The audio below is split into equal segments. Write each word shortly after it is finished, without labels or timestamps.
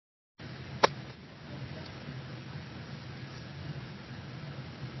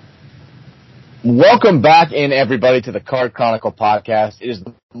Welcome back in, everybody, to the Card Chronicle podcast. It is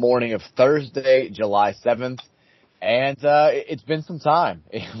the morning of Thursday, July 7th, and it's been some time.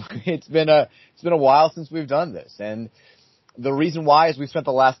 It's been a while since we've done this, and the reason why is we spent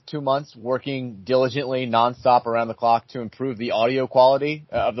the last 2 months working diligently, nonstop, around the clock to improve the audio quality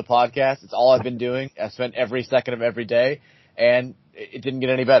of the podcast. It's all I've been doing. I spent every second of every day, and it didn't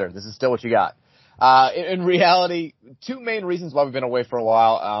get any better. This is still what you got. In reality, two main reasons why we've been away for a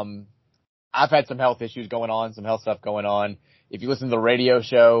while. I've had some health issues going on, some health stuff going on. If you listen to the radio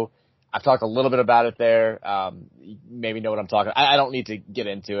show, I've talked a little bit about it there. You maybe know what I'm talking. I don't need to get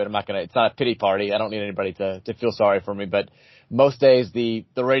into it. It's not a pity party. I don't need anybody to feel sorry for me, but most days the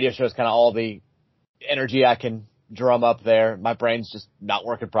radio show is kind of all the energy I can drum up there. My brain's just not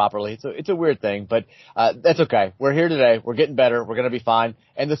working properly. It's a weird thing, but, that's okay. We're here today. We're getting better. We're going to be fine.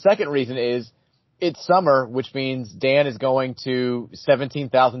 And the second reason is, it's summer, which means Dan is going to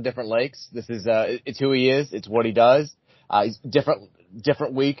 17,000 different lakes. This is, it's who he is. It's what he does. He's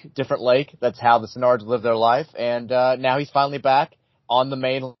different week, different lake. That's how the Snards live their life. And, now he's finally back on the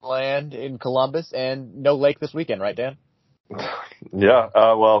mainland in Columbus, and no lake this weekend, right, Dan? Yeah.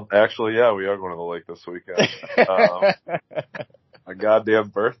 Well, actually, yeah, we are going to the lake this weekend. My goddamn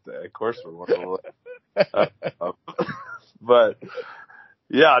birthday. Of course we're going to the lake. But,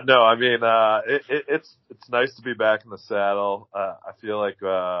 yeah, no, I mean, it's nice to be back in the saddle. I feel like,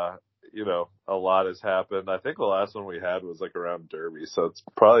 a lot has happened. I think the last one we had was like around Derby. So it's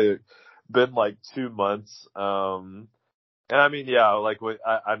probably been like 2 months. And I mean, yeah, like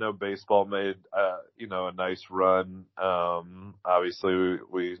I know baseball made, a nice run. Obviously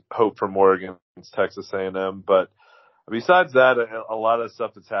we hope for more against Texas A&M, but besides that, a lot of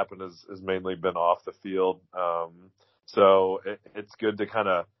stuff that's happened has mainly been off the field. So it's good to kind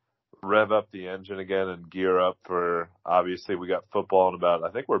of rev up the engine again and gear up for, obviously we got football in I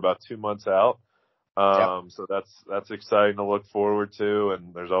think we're about 2 months out. Yep. So that's exciting to look forward to.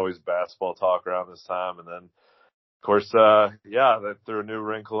 And there's always basketball talk around this time. And then of course, they threw a new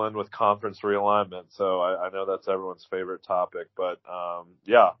wrinkle in with conference realignment. So I know that's everyone's favorite topic, but, a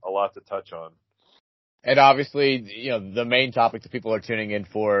lot to touch on. And obviously, the main topic that people are tuning in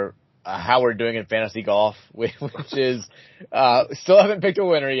for, how we're doing in fantasy golf, which is, still haven't picked a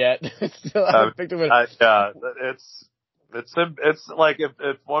winner yet. Still haven't picked a winner. It's like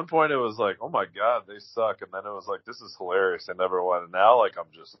at one point it was like, oh my God, they suck. And then it was like, this is hilarious. They never won. And now, like,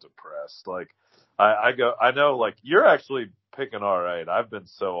 I'm just depressed. Like, I know, like, you're actually picking all right. I've been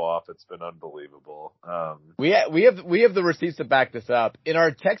so off. It's been unbelievable. We have the receipts to back this up. In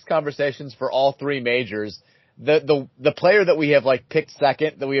our text conversations for all three majors, the player that we have like picked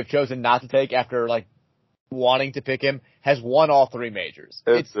second, that we have chosen not to take after like wanting to pick him, has won all three majors.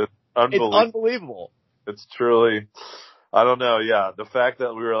 It's unbelievable. It's truly, I don't know. Yeah. The fact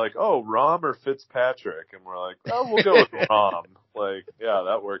that we were like, oh, Rahm or Fitzpatrick. And we're like, oh, we'll go with Rahm. Like, yeah,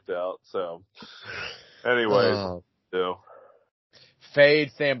 that worked out. So anyways,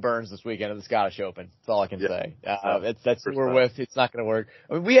 fade Sam Burns this weekend at the Scottish Open. That's all I can say. That's who we're with. It's not going to work.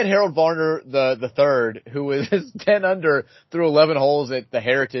 I mean, we had Harold Varner the third, who was 10 under through 11 holes at the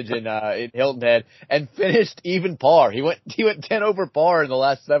Heritage in Hilton Head, and finished even par. He went 10 over par in the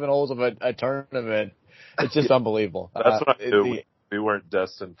last 7 holes of a tournament. It's just unbelievable. That's what I knew. We weren't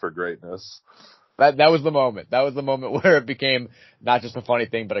destined for greatness. That was the moment. That was the moment where it became not just a funny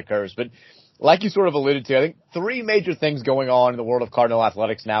thing, but a curse. But like you sort of alluded to, I think 3 major things going on in the world of Cardinal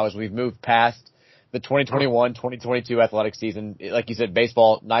athletics now as we've moved past the 2021-2022 athletic season. Like you said,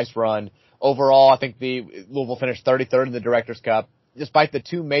 baseball, nice run. Overall, I think Louisville finished 33rd in the Directors' Cup. Despite the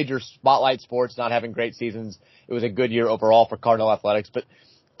 2 major spotlight sports not having great seasons, it was a good year overall for Cardinal athletics. But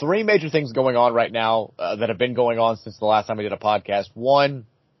 3 major things going on right now that have been going on since the last time we did a podcast. One,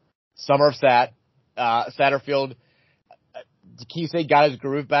 Summer of Sat. Satterfield, can you say got his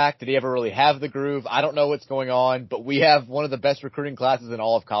groove back? Did he ever really have the groove? I don't know what's going on, but we have one of the best recruiting classes in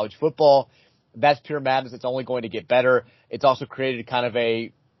all of college football. That's pure madness. It's only going to get better. It's also created kind of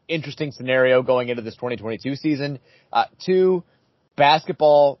a interesting scenario going into this 2022 season. 2,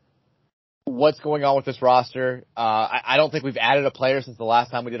 basketball. What's going on with this roster? I don't think we've added a player since the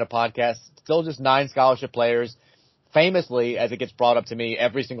last time we did a podcast. Still just 9 scholarship players. Famously, as it gets brought up to me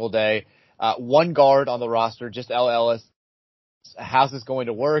every single day, 1 guard on the roster, just L. Ellis. How's this going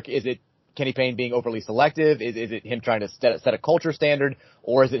to work? Is it Kenny Payne being overly selective? Is it him trying to set a culture standard?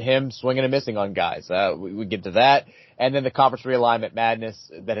 Or is it him swinging and missing on guys? We get to that. And then the conference realignment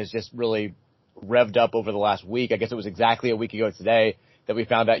madness that has just really revved up over the last week. I guess it was exactly a week ago today that we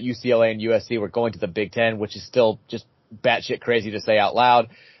found out UCLA and USC were going to the Big Ten, which is still just batshit crazy to say out loud.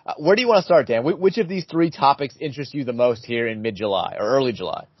 Where do you want to start, Dan? Which of these three topics interest you the most here in mid-July or early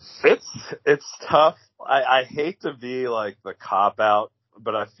July? It's tough. I hate to be like the cop out,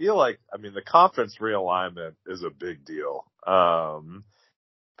 but I feel like, I mean, the conference realignment is a big deal. I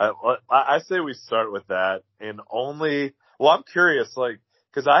say we start with that, and I'm curious, like,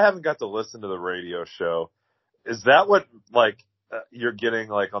 cause I haven't got to listen to the radio show. Is that what, like, you're getting,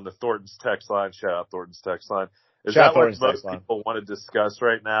 like, on the Thornton's text line? Shout out Thornton's text line. Is that what most people want to discuss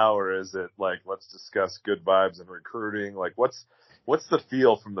right now, or is it like, let's discuss good vibes and recruiting? Like, what's the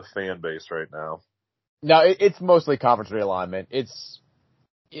feel from the fan base right now? No, it's mostly conference realignment.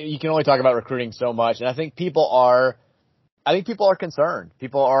 You can only talk about recruiting so much, and I think people are concerned.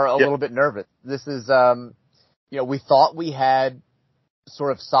 People are a little bit nervous. This is, we thought we had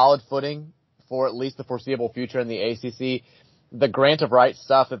sort of solid footing for at least the foreseeable future in the ACC. The grant of rights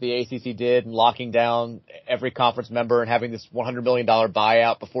stuff that the ACC did and locking down every conference member and having this $100 million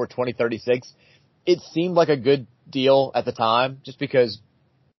buyout before 2036, it seemed like a good deal at the time just because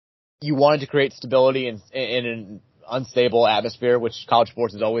you wanted to create stability in an unstable atmosphere, which college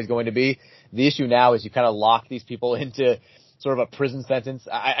sports is always going to be. The issue now is you kind of lock these people into sort of a prison sentence.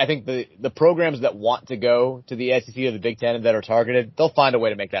 I think the programs that want to go to the SEC or the Big Ten and that are targeted, they'll find a way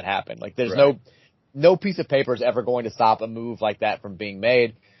to make that happen. Like there's no piece of paper is ever going to stop a move like that from being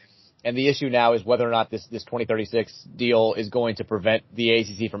made. And the issue now is whether or not this 2036 deal is going to prevent the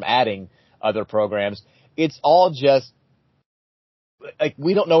ACC from adding other programs. It's all just like,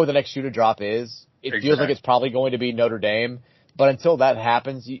 we don't know what the next shoe to drop is. It feels like it's probably going to be Notre Dame, but until that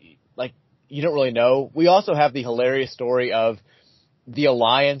happens, you don't really know. We also have the hilarious story of the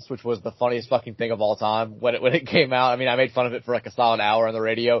Alliance, which was the funniest fucking thing of all time when it came out. I mean, I made fun of it for like a solid hour on the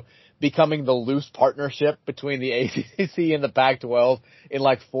radio, becoming the loose partnership between the ACC and the Pac-12 in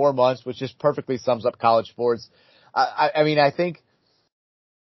like 4 months, which just perfectly sums up college sports. I mean, I think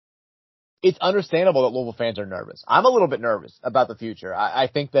it's understandable that Louisville fans are nervous. I'm a little bit nervous about the future. I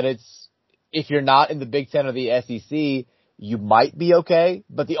think that if you're not in the Big Ten or the SEC, you might be okay,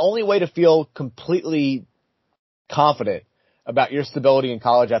 but the only way to feel completely confident about your stability in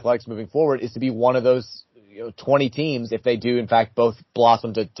college athletics moving forward is to be one of those 20 teams, if they do in fact both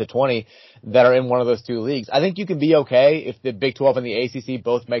blossom to 20, that are in one of those two leagues. I think you can be okay if the Big 12 and the ACC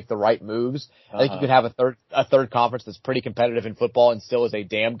both make the right moves. I think you can have a third conference that's pretty competitive in football and still is a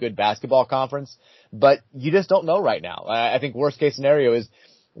damn good basketball conference, but you just don't know right now. I think worst case scenario is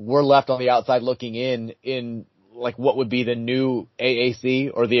we're left on the outside looking in like what would be the new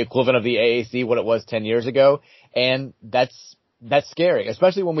AAC or the equivalent of the AAC, what it was 10 years ago. And that's scary,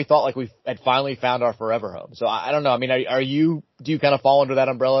 especially when we thought like we had finally found our forever home. So I don't know. I mean, do you kind of fall under that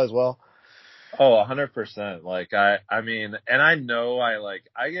umbrella as well? Oh, 100%. Like, I mean, and I know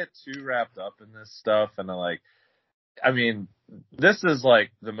I get too wrapped up in this stuff, and I mean, this is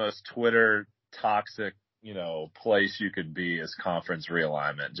like the most Twitter toxic, place you could be is conference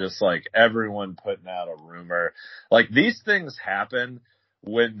realignment. Just like everyone putting out a rumor. Like these things happen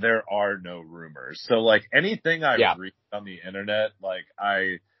when there are no rumors. So like anything I read on the internet, like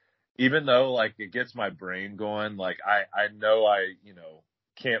even though like it gets my brain going, like I know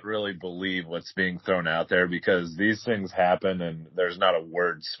can't really believe what's being thrown out there because these things happen and there's not a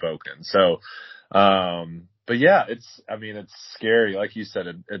word spoken. So, but yeah, it's scary. Like you said,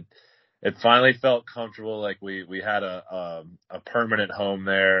 it finally felt comfortable. Like we had a permanent home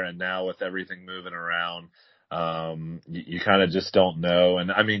there, and now with everything moving around, you kind of just don't know.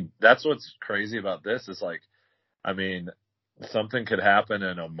 And I mean, that's what's crazy about this is like, I mean, something could happen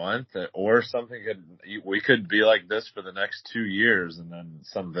in a month or we could be like this for the next 2 years and then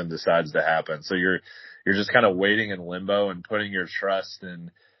something decides to happen. So you're just kind of waiting in limbo and putting your trust in,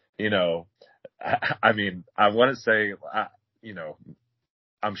 I mean, I want to say,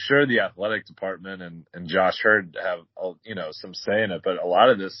 I'm sure the athletic department and Josh Hurd have, some say in it, but a lot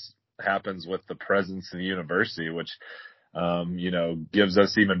of this happens with the presence of the university, which, gives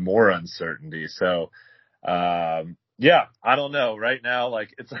us even more uncertainty. So, yeah, I don't know right now.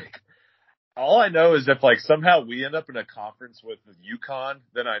 Like, it's like, all I know is if like somehow we end up in a conference with UConn,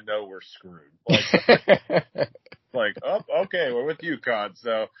 then I know we're screwed. Like, oh, okay, we're with UConn.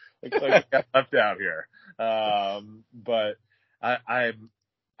 So looks like we got left out here. But I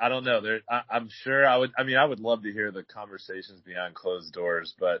don't know. I'm sure I would love to hear the conversations behind closed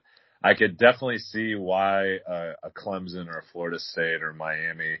doors, but I could definitely see why a Clemson or a Florida State or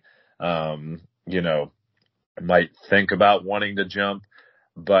Miami, might think about wanting to jump.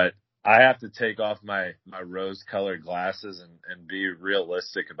 But I have to take off my rose-colored glasses and be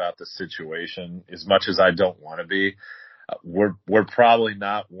realistic about the situation. As much as I don't want to be, we're probably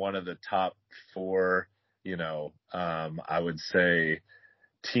not one of the top four. I would say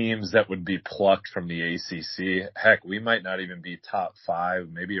teams that would be plucked from the ACC. Heck, we might not even be top 5,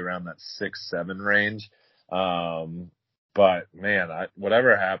 maybe around that 6-7 range. But man,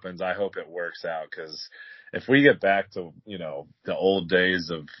 whatever happens, I hope it works out, because if we get back to, the old days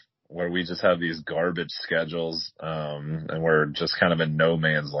of where we just have these garbage schedules, and we're just kind of in no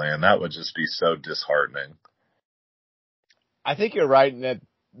man's land, that would just be so disheartening. I think you're right in that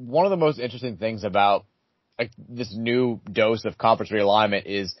one of the most interesting things about this new dose of conference realignment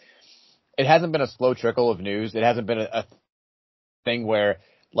is it hasn't been a slow trickle of news. It hasn't been a thing where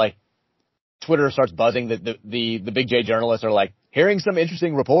Twitter starts buzzing. The Big J journalists are hearing some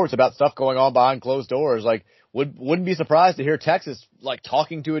interesting reports about stuff going on behind closed doors. Wouldn't be surprised to hear Texas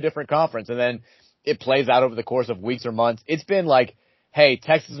talking to a different conference, and then it plays out over the course of weeks or months. It's been hey,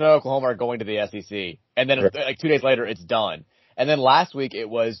 Texas and Oklahoma are going to the SEC, and then 2 days later it's done. And then last week it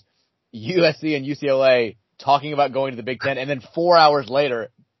was USC and UCLA talking about going to the Big Ten, and then 4 hours later,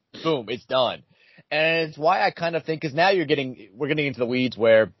 boom, it's done. And it's why I kind of think, because now we're getting into the weeds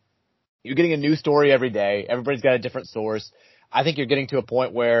where you're getting a new story every day. Everybody's got a different source. I think you're getting to a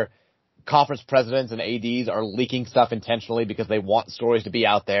point where conference presidents and ADs are leaking stuff intentionally because they want stories to be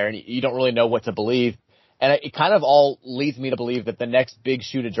out there, and you don't really know what to believe. And it kind of all leads me to believe that the next big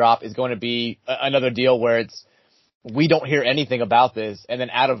shoe to drop is going to be another deal where we don't hear anything about this, and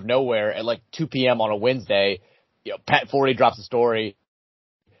then out of nowhere at 2 p.m. on a Wednesday, Pat Forty drops a story.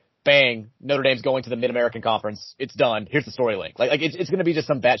 Bang, Notre Dame's going to the Mid-American Conference. It's done. Here's the story link. It's going to be just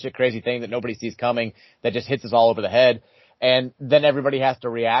some batshit crazy thing that nobody sees coming that just hits us all over the head. And then everybody has to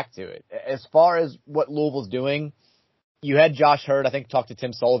react to it. As far as what Louisville's doing, you had Josh Hurd, I think, talk to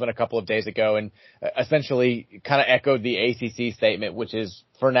Tim Sullivan a couple of days ago and essentially kind of echoed the ACC statement, which is,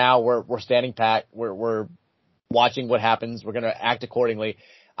 for now, we're standing pat. We're watching what happens. We're going to act accordingly.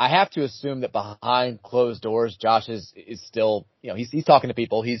 I have to assume that behind closed doors, Josh is still, he's talking to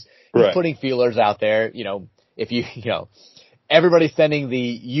people. He's putting feelers out there. If everybody's sending the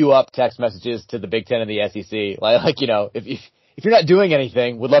 "you up" text messages to the Big Ten and the SEC. If you're not doing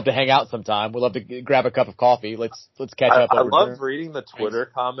anything, would love to hang out sometime. Would love to grab a cup of coffee. Let's catch up. I love reading the Twitter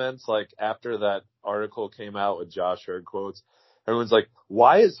comments. After that article came out with Josh Hurd quotes, everyone's like,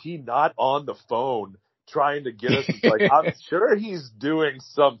 "Why is he not on the phone trying to get us?" I'm sure he's doing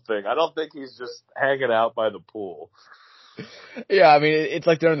something. I don't think he's just hanging out by the pool. Yeah, I mean, it's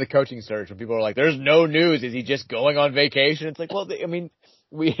like during the coaching search when people are like, "There's no news. Is he just going on vacation?" It's like, well, I mean,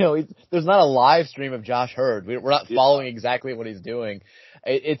 there's not a live stream of Josh Hurd. We're not following exactly what he's doing.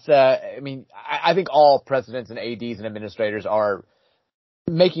 I think all presidents and ADs and administrators are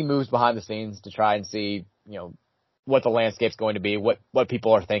making moves behind the scenes to try and see, what the landscape's going to be, what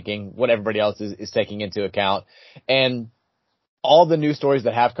people are thinking, what everybody else is taking into account. And all the news stories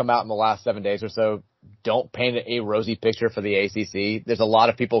that have come out in the last 7 days or so don't paint a rosy picture for the ACC. There's a lot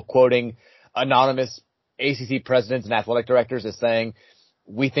of people quoting anonymous ACC presidents and athletic directors as saying,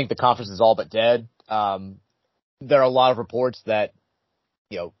 we think the conference is all but dead. There are a lot of reports that,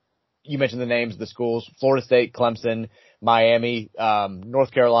 you mentioned the names of the schools, Florida State, Clemson, Miami,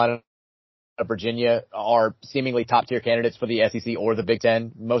 North Carolina, Virginia are seemingly top tier candidates for the SEC or the Big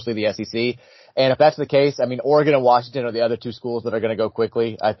Ten, mostly the SEC. And if that's the case, I mean, Oregon and Washington are the other two schools that are going to go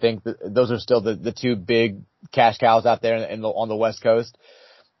quickly. I think those are still the two big cash cows out there on the West Coast.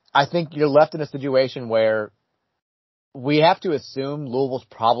 I think you're left in a situation where we have to assume Louisville's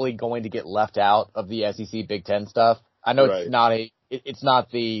probably going to get left out of the SEC Big Ten stuff. I know it's not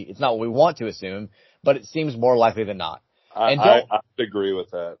what we want to assume, but it seems more likely than not. I agree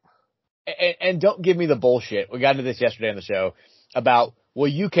with that. And don't give me the bullshit. We got into this yesterday on the show about,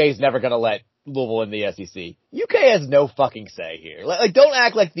 UK is never going to let Louisville in the SEC. UK has no fucking say here. Don't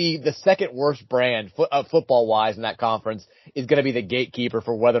act like the second worst brand football wise in that conference is going to be the gatekeeper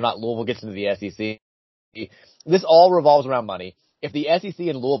for whether or not Louisville gets into the SEC. This all revolves around money. If the SEC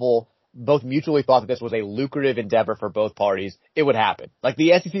and Louisville both mutually thought that this was a lucrative endeavor for both parties, it would happen.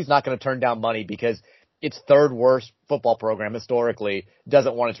 The SEC is not going to turn down money because its third worst football program historically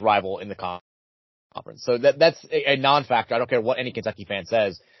doesn't want its rival in the conference. So that's a non-factor. I don't care what any Kentucky fan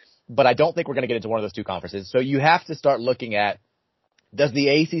says, but I don't think we're going to get into one of those two conferences. So you have to start looking at, does the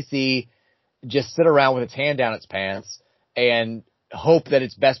ACC just sit around with its hand down its pants and hope that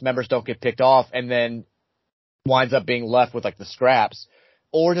its best members don't get picked off and then winds up being left with the scraps?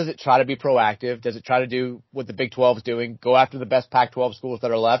 Or does it try to be proactive? Does it try to do what the Big 12 is doing, go after the best Pac-12 schools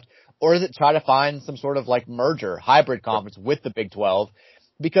that are left? Or does it try to find some sort of merger, hybrid conference with the Big 12?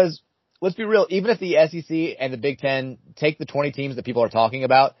 Because let's be real, even if the SEC and the Big 10 take the 20 teams that people are talking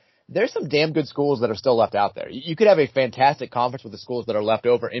about, there's some damn good schools that are still left out there. You could have a fantastic conference with the schools that are left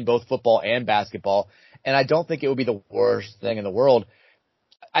over in both football and basketball, and I don't think it would be the worst thing in the world.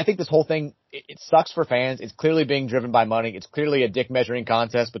 I think this whole thing, it sucks for fans. It's clearly being driven by money. It's clearly a dick measuring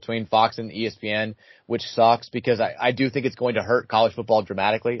contest between Fox and ESPN, which sucks because I do think it's going to hurt college football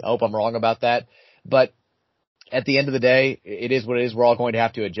dramatically. I hope I'm wrong about that. But at the end of the day, it is what it is. We're all going to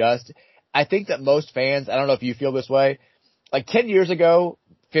have to adjust. I think that most fans, I don't know if you feel this way, like 10 years ago,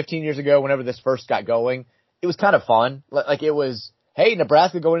 15 years ago, whenever this first got going, it was kind of fun. Like it was, hey,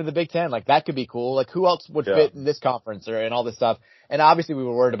 Nebraska going to the Big Ten. Like that could be cool. Like who else would fit in this conference and all this stuff. And obviously we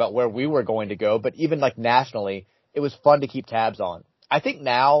were worried about where we were going to go, but even like nationally, it was fun to keep tabs on. I think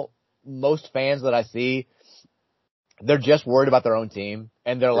now most fans that I see, they're just worried about their own team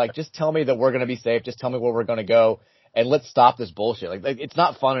and they're like, just tell me that we're going to be safe. Just tell me where we're going to go and let's stop this bullshit. Like it's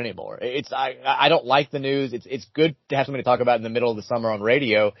not fun anymore. I don't like the news. It's good to have something to talk about in the middle of the summer on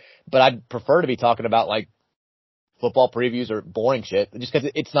radio, but I'd prefer to be talking about like football previews or boring shit just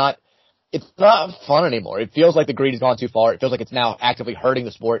because it's not fun anymore. It feels like the greed has gone too far. It feels like it's now actively hurting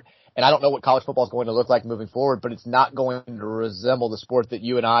the sport. And I don't know what college football is going to look like moving forward, but it's not going to resemble the sport that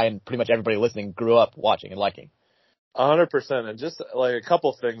you and I and pretty much everybody listening grew up watching and liking. 100%. And just like a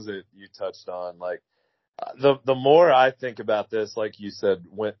couple things that you touched on, like the more I think about this, like you said,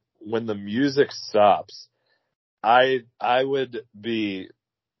 when the music stops, I would be,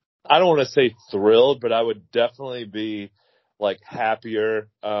 I don't want to say thrilled, but I would definitely be like happier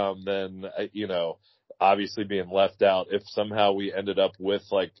than, obviously being left out if somehow we ended up with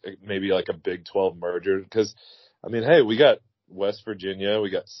like maybe like a Big 12 merger. Because, I mean, hey, we got West Virginia,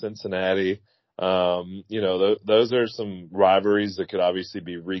 we got Cincinnati. Those are some rivalries that could obviously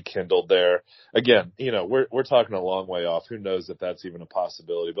be rekindled there. Again, we're talking a long way off. Who knows if that's even a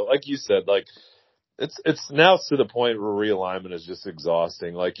possibility? But like you said, like it's now to the point where realignment is just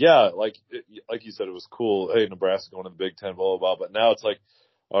exhausting. Like, yeah, like you said, it was cool. Hey, Nebraska going to the Big Ten, blah, blah, blah. But now it's like,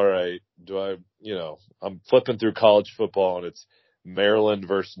 all right, I'm flipping through college football and it's Maryland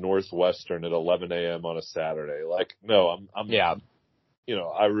versus Northwestern at 11 a.m. on a Saturday. Like, no, yeah.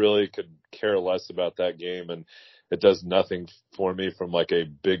 I really could care less about that game, and it does nothing for me from like a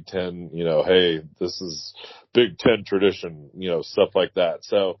Big Ten, hey, this is Big Ten tradition, stuff like that.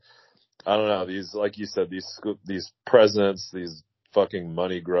 So I don't know. These, like you said, these presidents, these fucking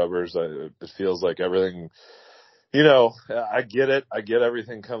money grubbers, it feels like everything, I get it. I get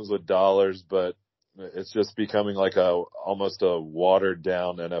everything comes with dollars, but it's just becoming like almost a watered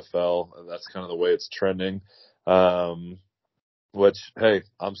down NFL. And that's kind of the way it's trending. Which, hey,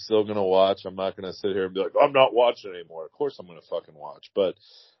 I'm still going to watch. I'm not going to sit here and be like, I'm not watching anymore. Of course I'm going to fucking watch. But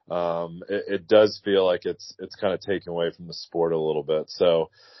it does feel like it's kind of taken away from the sport a little bit. So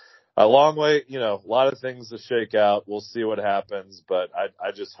a long way, a lot of things to shake out. We'll see what happens. But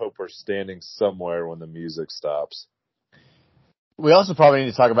I just hope we're standing somewhere when the music stops. We also probably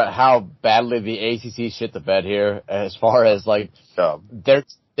need to talk about how badly the ACC shit the bed here as far as like their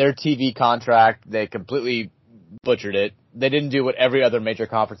TV contract. They completely butchered it. They didn't do what every other major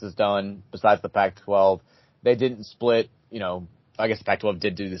conference has done besides the Pac-12. They didn't split, I guess the Pac-12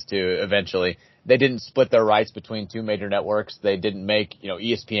 did do this too eventually. They didn't split their rights between two major networks. They didn't make,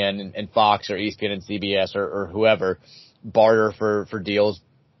 ESPN and Fox or ESPN and CBS or whoever barter for deals.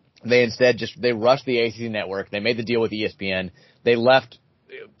 They instead they rushed the ACC network. They made the deal with ESPN. They left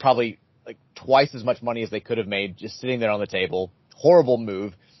probably like twice as much money as they could have made just sitting there on the table. Horrible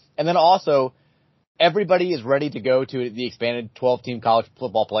move. And then also, everybody is ready to go to the expanded 12-team college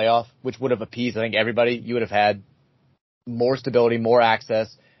football playoff, which would have appeased, I think, everybody. You would have had more stability, more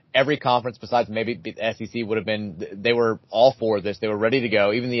access. Every conference besides maybe the SEC would have been, they were all for this. They were ready to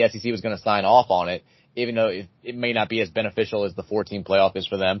go. Even the SEC was going to sign off on it, even though it may not be as beneficial as the 4-team playoff is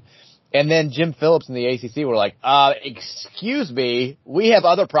for them. And then Jim Phillips and the ACC were like, excuse me, we have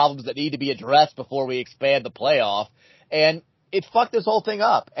other problems that need to be addressed before we expand the playoff. And it fucked this whole thing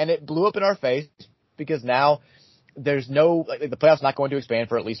up, and it blew up in our face. Because now there's the playoff's not going to expand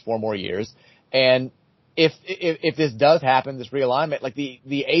for at least 4 more years. And if this does happen, this realignment, like the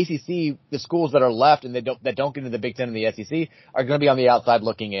ACC, the schools that are left and that don't get into the Big Ten and the SEC are going to be on the outside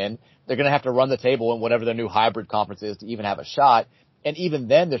looking in. They're going to have to run the table in whatever their new hybrid conference is to even have a shot. And even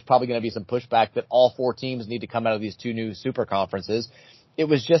then, there's probably going to be some pushback that all 4 teams need to come out of these 2 new super conferences. It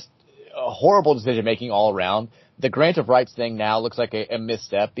was just a horrible decision making all around. The grant of rights thing now looks like a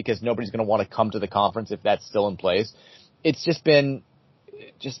misstep because nobody's going to want to come to the conference if that's still in place. It's just been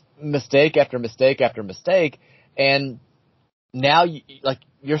mistake after mistake after mistake. And now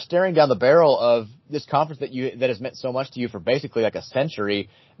you're staring down the barrel of this conference that has meant so much to you for basically like a century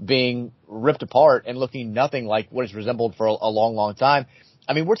being ripped apart and looking nothing like what it's resembled for a long, long time.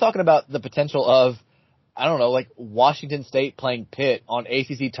 I mean, we're talking about the potential of, I don't know, like Washington State playing Pitt on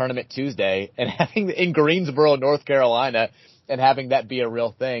ACC Tournament Tuesday and having in Greensboro, North Carolina, and having that be a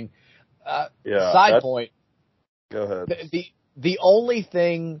real thing. Yeah. Side point. Go ahead. The only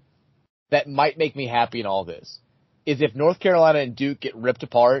thing that might make me happy in all this is if North Carolina and Duke get ripped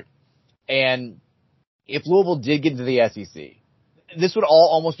apart, and if Louisville did get into the SEC, this would all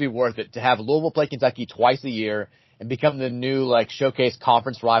almost be worth it to have Louisville play Kentucky twice a year and become the new showcase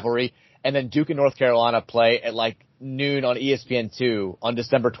conference rivalry, and then Duke and North Carolina play at noon on ESPN2 on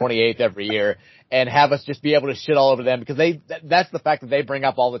December 28th every year, and have us just be able to shit all over them because that's the fact that they bring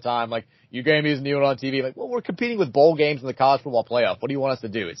up all the time. Your game isn't even on TV. Well, we're competing with bowl games in the college football playoff. What do you want us to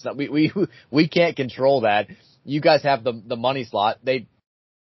do? It's not, we can't control that. You guys have the money slot.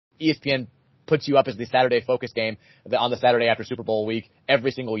 ESPN puts you up as the Saturday focus game on the Saturday after Super Bowl week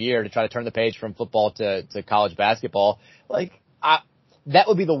every single year to try to turn the page from football to college basketball. That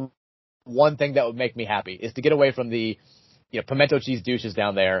would be the one thing that would make me happy, is to get away from the pimento cheese douches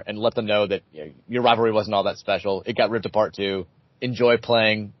down there and let them know that your rivalry wasn't all that special. It got ripped apart too. Enjoy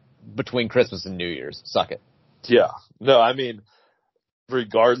playing between Christmas and New Year's. Suck it. Yeah. No, I mean,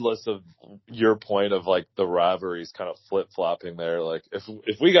 regardless of your point of the rivalries kind of flip-flopping there,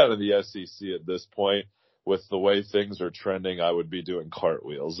 if we got in the SEC at this point with the way things are trending, I would be doing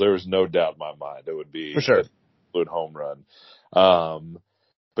cartwheels. There's no doubt in my mind it would be for sure an absolute home run.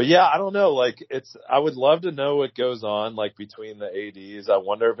 But yeah, I don't know. I would love to know what goes on between the ADs. I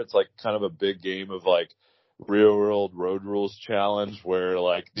wonder if it's kind of a big game of real world road rules challenge where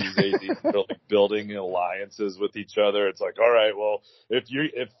these ADs are building alliances with each other. It's all right, well, if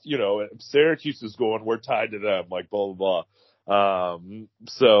Syracuse is going, we're tied to them, blah, blah, blah.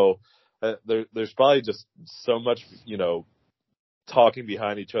 So there's probably just so much, talking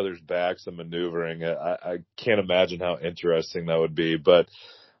behind each other's backs and maneuvering. I can't imagine how interesting that would be. But,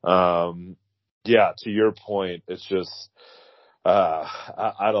 yeah, to your point, it's just,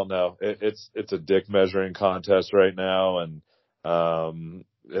 I don't know. It's a dick measuring contest right now. And,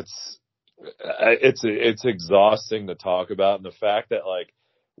 it's exhausting to talk about. And the fact that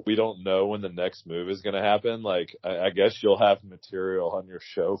we don't know when the next move is going to happen. I guess you'll have material on your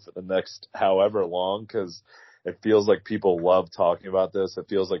show for the next however long, 'cause it feels like people love talking about this. It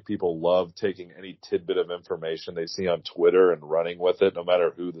feels like people love taking any tidbit of information they see on Twitter and running with it, no matter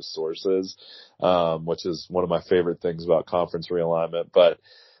who the source is, which is one of my favorite things about conference realignment. But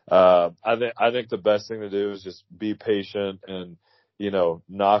I think the best thing to do is just be patient and,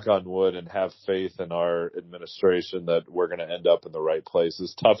 knock on wood and have faith in our administration that we're going to end up in the right place.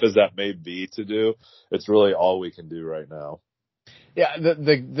 As tough as that may be to do, it's really all we can do right now. Yeah,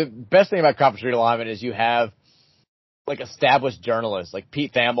 the best thing about conference realignment is you have established journalists like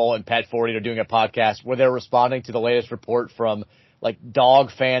Pete Thamel and Pat Forty are doing a podcast where they're responding to the latest report from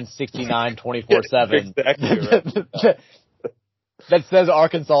Dog Fan 69 24/7. Exactly right. That says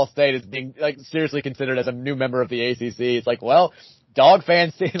Arkansas State is being seriously considered as a new member of the ACC. It's well, Dog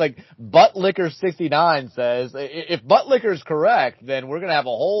Fan Butt Liquor 69 says if Butt Liquor is correct, then we're going to have a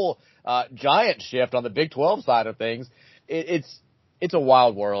whole giant shift on the Big 12 side of things. It's a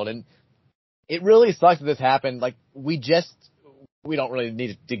wild world, and it really sucks that this happened. We don't really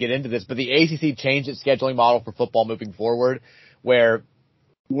need to get into this, but the ACC changed its scheduling model for football moving forward, where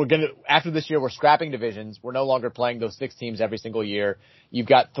after this year, we're scrapping divisions. We're no longer playing those 6 teams every single year. You've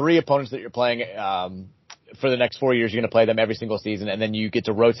got 3 opponents that you're playing, for the next 4 years. You're going to play them every single season, and then you get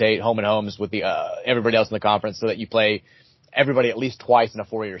to rotate home and homes with everybody else in the conference so that you play everybody at least twice in a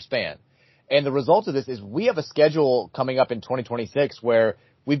 4-year span. And the result of this is we have a schedule coming up in 2026 where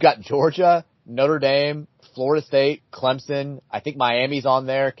we've got Georgia, Notre Dame, Florida State, Clemson. I think Miami's on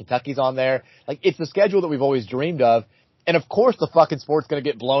there. Kentucky's on there. It's the schedule that we've always dreamed of. And of course the fucking sport's going to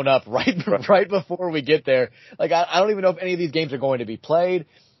get blown up right before we get there. I don't even know if any of these games are going to be played.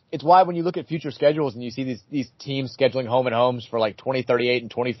 It's why when you look at future schedules and you see these teams scheduling home and homes for 2038 and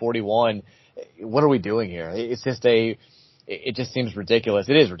 2041, what are we doing here? It's just it just seems ridiculous.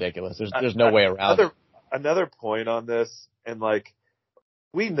 It is ridiculous. There's no way around it. Another point on this, and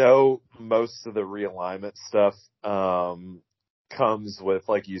we know most of the realignment stuff comes with,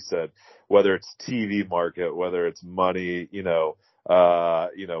 like you said, whether it's TV market, whether it's money,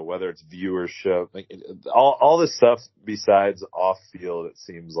 whether it's viewership, all this stuff besides off field, it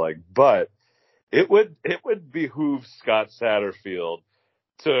seems like. But it would behoove Scott Satterfield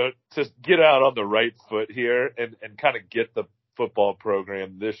to get out on the right foot here and kind of get the football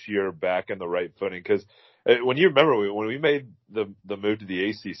program this year back in the right footing. Because when you remember when we made the move to the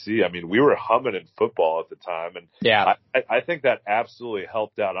ACC, I mean, we were humming in football at the time, and yeah, I think that absolutely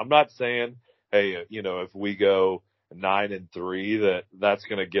helped out. I'm not saying, hey, if we go 9-3, that's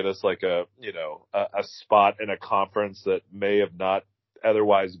going to get us a spot in a conference that may have not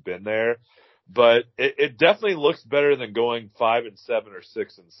otherwise been there. but it definitely looks better than going 5-7 or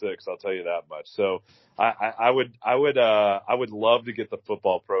 6-6. I'll tell you that much. So I would love to get the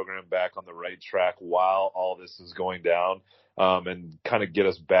football program back on the right track while all this is going down, and kind of get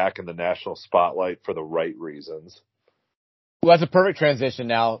us back in the national spotlight for the right reasons. Well, that's a perfect transition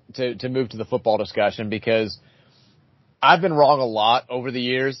now to move to the football discussion, because I've been wrong a lot over the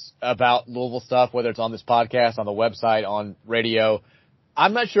years about Louisville stuff, whether it's on this podcast, on the website, on radio.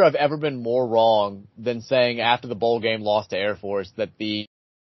 I'm not sure I've ever been more wrong than saying after the bowl game loss to Air Force that the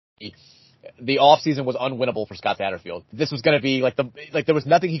offseason was unwinnable for Scott Satterfield. This was going to be like there was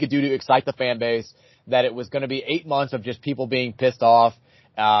nothing he could do to excite the fan base, that it was going to be 8 months of just people being pissed off,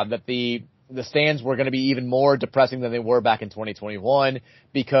 that the stands were going to be even more depressing than they were back in 2021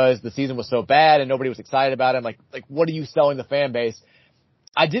 because the season was so bad and nobody was excited about it. Like what are you selling the fan base?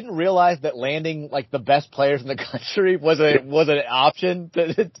 I didn't realize that landing like the best players in the country was an option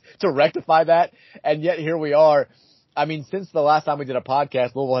to rectify that. And yet here we are. I mean, since the last time we did a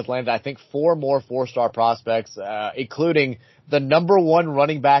podcast, Louisville has landed, I think, 4 more 4-star prospects, including the number 1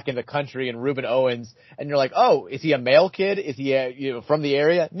 running back in the country in Reuben Owens. And you're like, oh, is he a male kid? Is he from the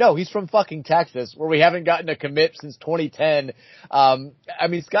area? No, he's from fucking Texas, where we haven't gotten a commit since 2010. I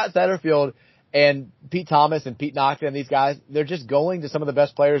mean, Scott Satterfield and Pete Thomas and Pete Nocton and these guys, they're just going to some of the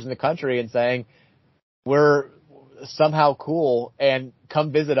best players in the country and saying, we're somehow cool and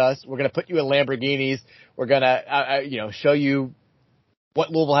come visit us. We're going to put you in Lamborghinis. We're going to, show you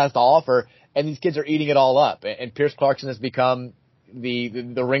what Louisville has to offer. And these kids are eating it all up. And Pierce Clarkson has become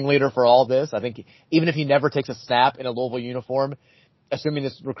the ringleader for all this. I think even if he never takes a snap in a Louisville uniform, assuming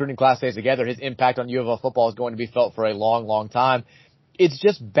this recruiting class stays together, his impact on U of L football is going to be felt for a long, long time. It's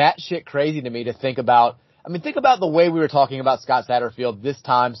just batshit crazy to me to think about. I mean, think about the way we were talking about Scott Satterfield this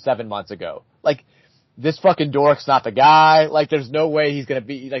time 7 months ago. Like, this fucking dork's not the guy. Like, there's no way he's going to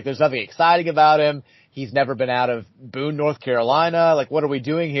be, like, there's nothing exciting about him. He's never been out of Boone, North Carolina. Like, what are we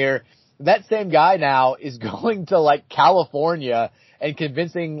doing here? That same guy now is going to, like, California and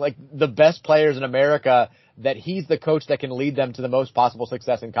convincing, like, the best players in America that he's the coach that can lead them to the most possible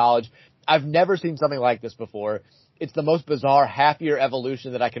success in college. I've never seen something like this before. It's the most bizarre half-year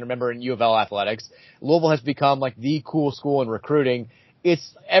evolution that I can remember in U of L athletics. Louisville has become, like, the cool school in recruiting.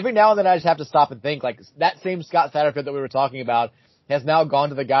 It's every now and then I just have to stop and think, like, that same Scott Satterfield that we were talking about has now gone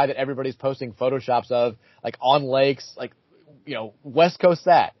to the guy that everybody's posting Photoshops of, like, on lakes, like, West Coast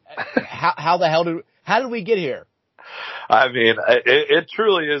Sat. How did we get here? I mean, it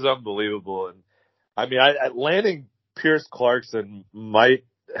truly is unbelievable. And I mean, landing Pierce Clarkson might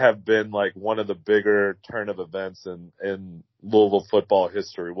have been like one of the bigger turn of events in Louisville football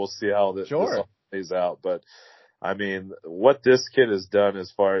history. We'll see how this all plays out. But I mean, what this kid has done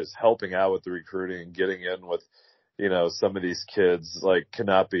as far as helping out with the recruiting and getting in with, some of these kids, like,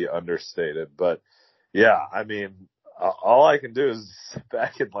 cannot be understated. But yeah, I mean, all I can do is sit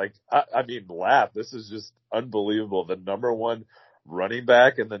back and laugh. This is just unbelievable. The number 1 running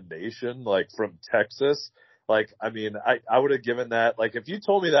back in the nation, like, from Texas. Like, I mean, I would have given that, like, if you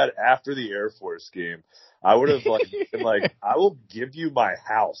told me that after the Air Force game, I would have been like, I will give you my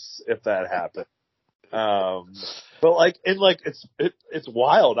house if that happened. But it's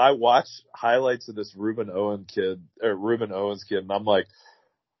wild. I watched highlights of this Reuben Owens kid, and I'm like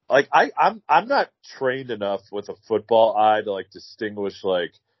I'm not trained enough with a football eye to, like, distinguish,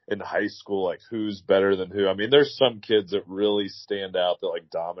 like, in high school, like, who's better than who. I mean, there's some kids that really stand out that, like,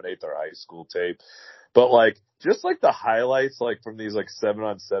 dominate their high school tape. But, like, just, like, the highlights, like, from these, like,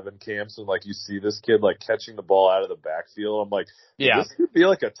 7-on-7 camps, and, like, you see this kid, like, catching the ball out of the backfield. I'm like, yeah, this could be,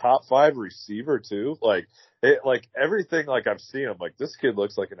 like, a top 5 receiver, too. Like, everything, like, I've seen, I'm like, this kid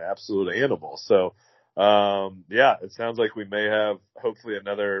looks like an absolute animal. So, yeah, it sounds like we may have, hopefully,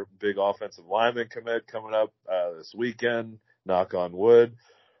 another big offensive lineman commit coming up, this weekend, knock on wood.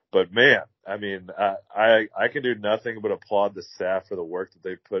 But man, I mean, I can do nothing but applaud the staff for the work that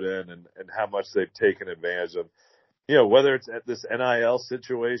they've put in and how much they've taken advantage of, whether it's at this NIL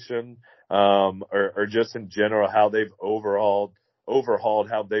situation, or just in general, how they've overhauled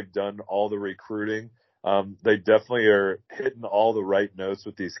how they've done all the recruiting. They definitely are hitting all the right notes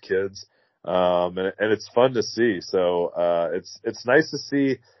with these kids. And it's fun to see. So, it's nice to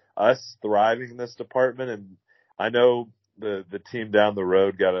see us thriving in this department. And I know the team down the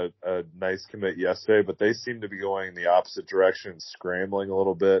road got a nice commit yesterday, but they seem to be going in the opposite direction, scrambling a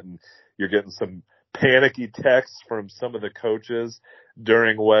little bit, and you're getting some panicky texts from some of the coaches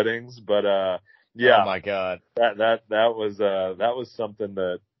during weddings. But yeah, oh my God, that was something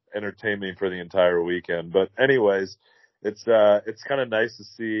that entertained me for the entire weekend. But anyways, it's kind of nice to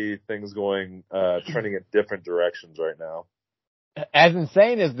see things going trending in different directions right now. as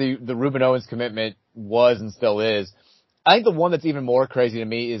insane as the Ruben Owens commitment was and still is, I think the one that's even more crazy to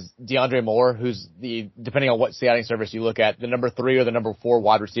me is DeAndre Moore, who's depending on what scouting service you look at, the number 3 or the number 4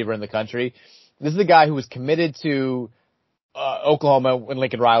 wide receiver in the country. This is a guy who was committed to Oklahoma when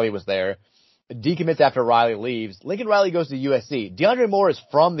Lincoln Riley was there, decommits after Riley leaves. Lincoln Riley goes to USC. DeAndre Moore is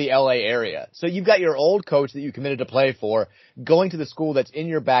from the LA area. So you've got your old coach that you committed to play for going to the school that's in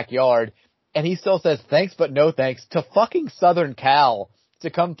your backyard, and he still says thanks but no thanks to fucking Southern Cal to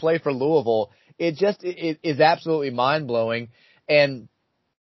come play for Louisville. It is absolutely mind-blowing. And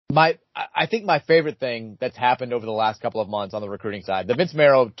I think my favorite thing that's happened over the last couple of months on the recruiting side, the Vince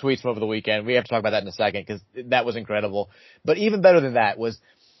Marrow tweets from over the weekend, we have to talk about that in a second because that was incredible. But even better than that was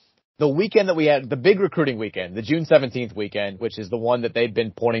the weekend that we had, the big recruiting weekend, the June 17th weekend, which is the one that they've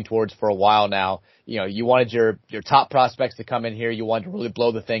been pointing towards for a while now. You know, you wanted your top prospects to come in here. You wanted to really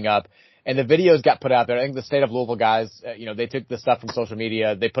blow the thing up. And the videos got put out there. I think the State of Louisville guys, they took the stuff from social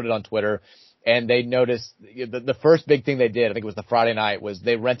media. They put it on Twitter. And they noticed the first big thing they did, I think it was the Friday night, was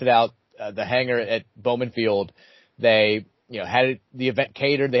they rented out the hangar at Bowman Field. They, had the event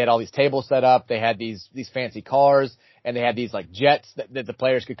catered. They had all these tables set up. They had these fancy cars, and they had these like jets that the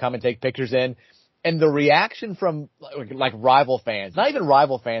players could come and take pictures in. And the reaction from like rival fans, not even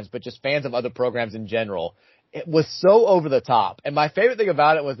rival fans, but just fans of other programs in general, it was so over the top. And my favorite thing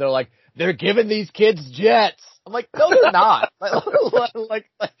about it was they're like, they're giving these kids jets. I'm like, no, they're not. like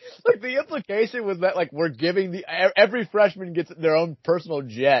the implication was that like we're giving every freshman gets their own personal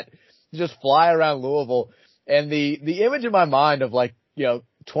jet to just fly around Louisville. And the image in my mind of like,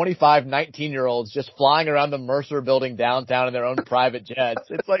 25, 19-year-olds just flying around the Mercer building downtown in their own private jets.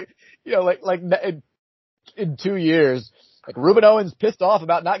 It's like, in 2 years, like Ruben Owens pissed off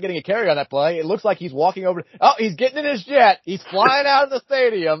about not getting a carry on that play. It looks like he's walking over. Oh, he's getting in his jet. He's flying out of the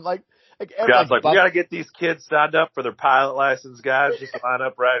stadium. Guys, we got to get these kids signed up for their pilot license, guys. Just line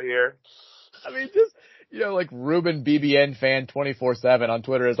up right here. I mean, just, Ruben BBN fan 24/7 on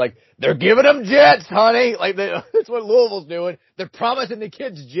Twitter is like, they're giving them jets, honey. Like, that's what Louisville's doing. They're promising the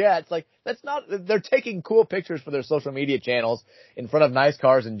kids jets. Like, they're taking cool pictures for their social media channels in front of nice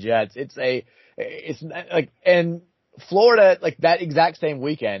cars and jets. And Florida, like that exact same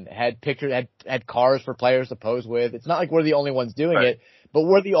weekend, had cars for players to pose with. It's not like we're the only ones doing it. But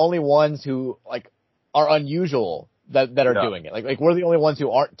we're the only ones who like are unusual that are doing it. Like we're the only ones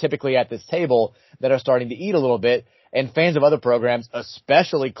who aren't typically at this table that are starting to eat a little bit. And fans of other programs,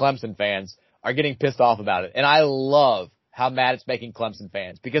 especially Clemson fans, are getting pissed off about it. And I love how mad it's making Clemson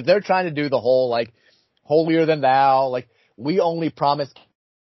fans because they're trying to do the whole like holier than thou. Like we only promise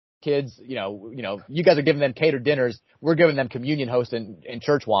kids, you guys are giving them catered dinners. We're giving them communion host and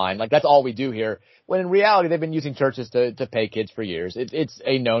church wine. Like that's all we do here. When in reality, they've been using churches to pay kids for years. It's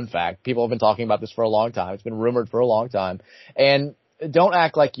a known fact. People have been talking about this for a long time. It's been rumored for a long time. And don't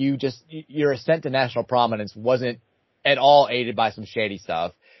act like your ascent to national prominence wasn't at all aided by some shady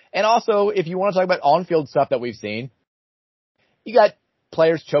stuff. And also, if you want to talk about on-field stuff that we've seen, you got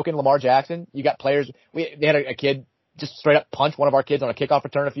players choking Lamar Jackson. You got players, they had a kid just straight up punch one of our kids on a kickoff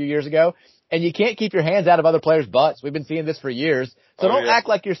return a few years ago. And you can't keep your hands out of other players' butts. We've been seeing this for years. So don't act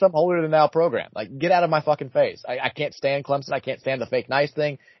like you're some holier than thou program. Like, get out of my fucking face. I can't stand Clemson. I can't stand the fake nice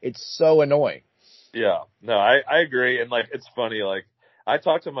thing. It's so annoying. Yeah. No, I agree. And like, it's funny. Like, I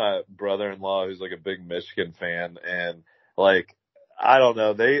talked to my brother-in-law who's like a big Michigan fan, and like, I don't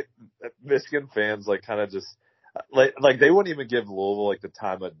know, Michigan fans like kind of just like they wouldn't even give Louisville like the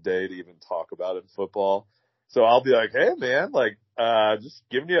time of day to even talk about it in football. So I'll be like, hey man, like, just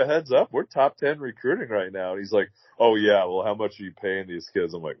giving you a heads up. We're top 10 recruiting right now. And he's like, oh yeah, well, how much are you paying these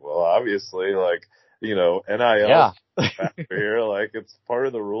kids? I'm like, well, obviously, like, NIL factor here, like it's part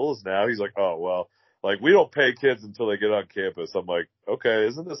of the rules now. He's like, oh, well, like we don't pay kids until they get on campus. I'm like, okay,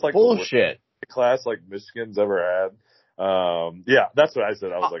 isn't this like bullshit the class like Michigan's ever had? Yeah, that's what I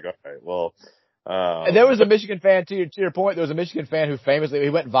said. I was like, okay, well, and there was a Michigan fan to your point. There was a Michigan fan who famously, he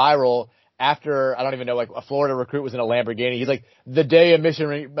went viral after, I don't even know, like a Florida recruit was in a Lamborghini. He's like, the day a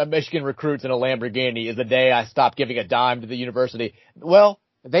Michigan recruit's in a Lamborghini is the day I stopped giving a dime to the university. Well,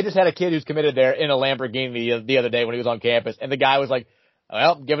 they just had a kid who's committed there in a Lamborghini the other day when he was on campus. And the guy was like,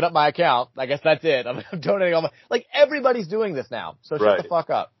 well, I'm giving up my account. I guess that's it. I'm donating all my, like everybody's doing this now. So shut the fuck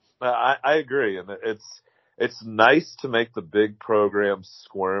up. I agree. And it's nice to make the big programs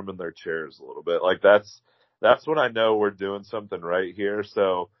squirm in their chairs a little bit. Like that's when I know we're doing something right here.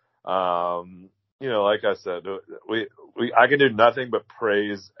 So, like I said, I can do nothing but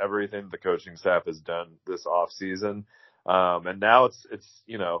praise everything the coaching staff has done this off season. And now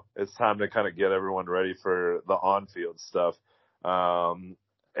it's time to kind of get everyone ready for the on-field stuff.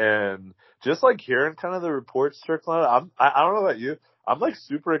 and just like hearing kind of the reports trickling out, I don't know about you. I'm like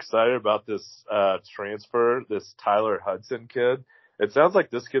super excited about this, transfer, this Tyler Hudson kid. It sounds like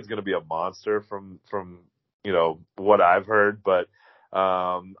this kid's going to be a monster from, what I've heard, but,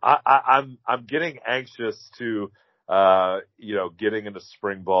 I'm getting anxious to, getting into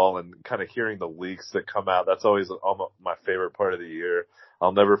spring ball and kind of hearing the leaks that come out. That's always my favorite part of the year.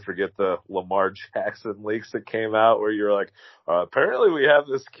 I'll never forget the Lamar Jackson leaks that came out where you're like, apparently we have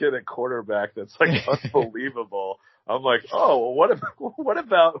this kid at quarterback that's like unbelievable. I'm like, oh, what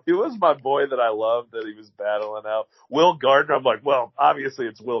about, who was my boy that I loved that he was battling out? Will Gardner. I'm like, well, obviously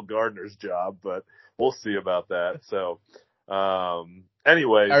it's Will Gardner's job, but we'll see about that. So,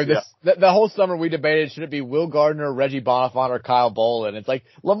 anyways, the whole summer we debated, should it be Will Gardner, Reggie Bonifant, or Kyle Bolin? It's like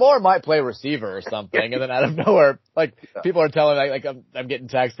Lamar might play receiver or something, and then out of nowhere, people are telling me, I'm getting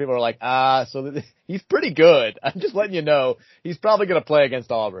texts. People are like, so he's pretty good. I'm just letting you know he's probably going to play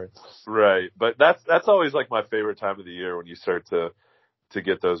against Auburn. Right, but that's always like my favorite time of the year when you start to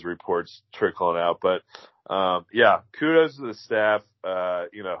get those reports trickling out. But kudos to the staff.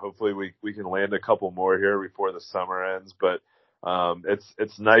 Hopefully we can land a couple more here before the summer ends, but.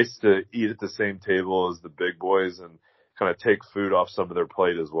 It's nice to eat at the same table as the big boys and kind of take food off some of their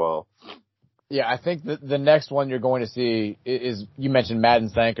plate as well. Yeah, I think the next one you're going to see is you mentioned Madden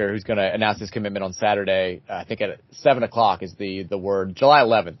Sanker, who's going to announce his commitment on Saturday. I think at 7:00 is the word. July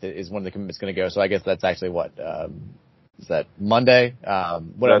 11th is when the commitment's going to go. So I guess that's actually is that Monday?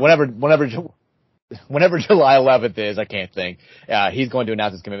 Whenever July 11th is, I can't think. He's going to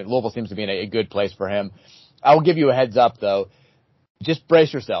announce his commitment. Louisville seems to be in a good place for him. I will give you a heads up though. Just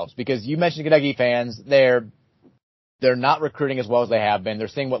brace yourselves, because you mentioned Kentucky fans. They're not recruiting as well as they have been. They're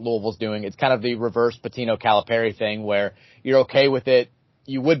seeing what Louisville's doing. It's kind of the reverse Pitino Calipari thing where you're okay with it.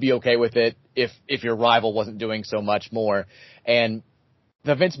 You would be okay with it if your rival wasn't doing so much more. And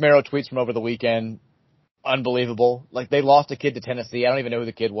the Vince Marrow tweets from over the weekend, unbelievable. Like, they lost a kid to Tennessee. I don't even know who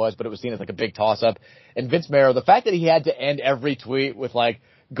the kid was, but it was seen as like a big toss up. And Vince Marrow, the fact that he had to end every tweet with like,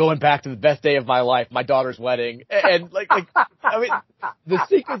 going back to the best day of my life, my daughter's wedding. And I mean, the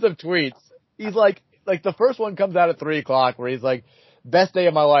sequence of tweets, he's like the first one comes out at 3:00 where he's like, best day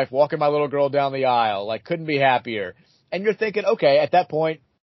of my life, walking my little girl down the aisle, like couldn't be happier. And you're thinking, okay, at that point,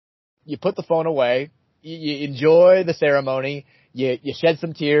 you put the phone away, you enjoy the ceremony, you shed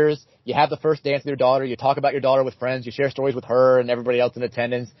some tears, you have the first dance with your daughter, you talk about your daughter with friends, you share stories with her and everybody else in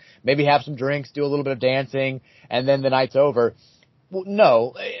attendance, maybe have some drinks, do a little bit of dancing, and then the night's over. Well,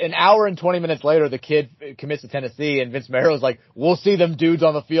 no, an hour and 20 minutes later, the kid commits to Tennessee, and Vince Marrow's like, we'll see them dudes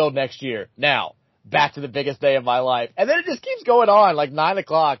on the field next year. Now, back to the biggest day of my life. And then it just keeps going on, like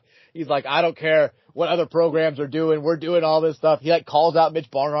 9:00. He's like, I don't care what other programs are doing. We're doing all this stuff. He calls out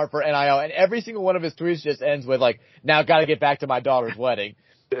Mitch Barnhart for NIL, and every single one of his tweets just ends with now gotta get back to my daughter's wedding.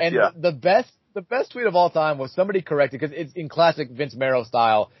 And the best tweet of all time was somebody corrected, because it's in classic Vince Marrow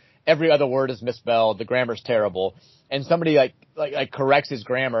style. Every other word is misspelled. The grammar's terrible. And somebody corrects his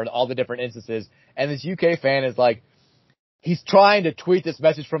grammar in all the different instances. And this UK fan is like, he's trying to tweet this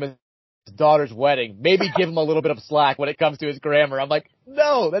message from his daughter's wedding. Maybe give him a little bit of slack when it comes to his grammar. I'm like,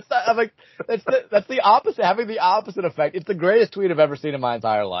 no, that's not. I'm like, that's the opposite, having the opposite effect. It's the greatest tweet I've ever seen in my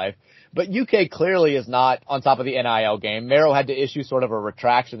entire life. But UK clearly is not on top of the NIL game. Marrow had to issue sort of a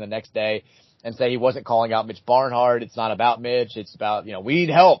retraction the next day and say he wasn't calling out Mitch Barnhart. It's not about Mitch. It's about, we need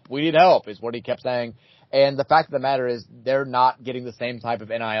help. We need help is what he kept saying. And the fact of the matter is they're not getting the same type of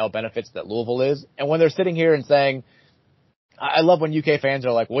NIL benefits that Louisville is. And when they're sitting here and saying, I love when UK fans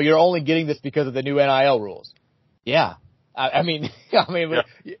are like, well, you're only getting this because of the new NIL rules. Yeah. I mean,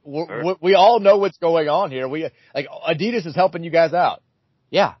 we all know what's going on here. Adidas is helping you guys out.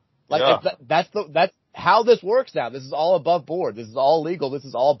 Yeah. That's how this works now. This is all above board. This is all legal. This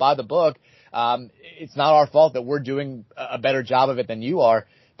is all by the book. It's not our fault that we're doing a better job of it than you are.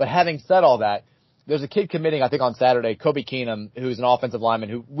 But having said all that, there's a kid committing, I think on Saturday, Kobe Keenum, who's an offensive lineman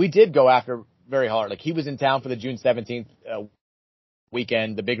who we did go after very hard. He was in town for the June 17th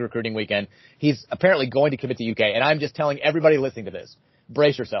weekend, the big recruiting weekend. He's apparently going to commit to UK. And I'm just telling everybody listening to this,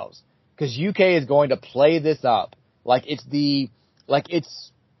 brace yourselves, because UK is going to play this up like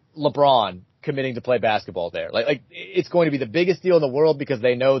it's LeBron committing to play basketball there. It's going to be the biggest deal in the world, because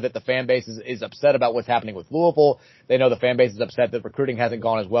they know that the fan base is upset about what's happening with Louisville. They know the fan base is upset that recruiting hasn't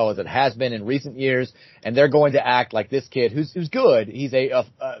gone as well as it has been in recent years. And they're going to act like this kid who's good. He's a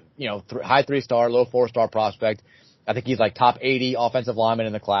high 3-star, low 4-star prospect. I think he's top 80 offensive lineman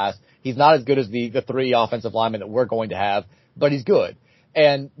in the class. He's not as good as the 3 offensive linemen that we're going to have, but he's good.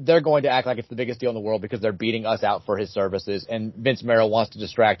 And they're going to act like it's the biggest deal in the world because they're beating us out for his services. And Vince Merrill wants to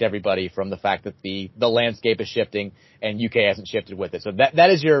distract everybody from the fact that the landscape is shifting and UK hasn't shifted with it. So that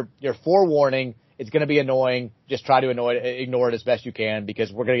is your forewarning. It's going to be annoying. Just try to ignore it as best you can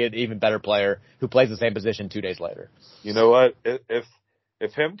because we're going to get an even better player who plays the same position 2 days later. You know what?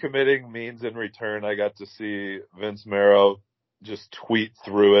 If him committing means in return I got to see Vince Merrill just tweet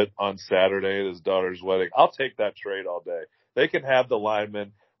through it on Saturday at his daughter's wedding, I'll take that trade all day. They can have the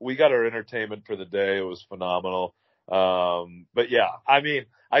linemen. We got our entertainment for the day. It was phenomenal. But yeah, I mean,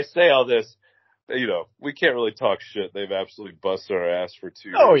 I say all this, we can't really talk shit. They've absolutely busted our ass for 2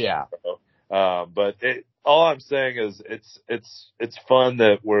 years. Oh yeah. But all I'm saying is it's fun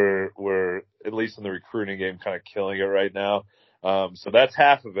that we're at least in the recruiting game kind of killing it right now. So that's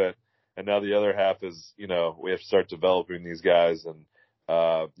half of it. And now the other half is, we have to start developing these guys and,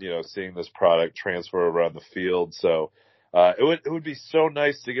 seeing this product transfer around the field. So, it would be so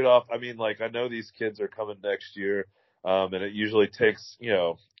nice to get off. I mean, I know these kids are coming next year. And it usually takes,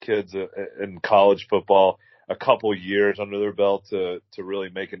 kids in college football a couple years under their belt to really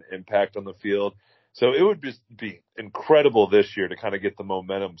make an impact on the field. So it would just be incredible this year to kind of get the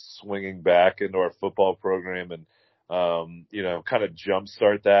momentum swinging back into our football program and, kind of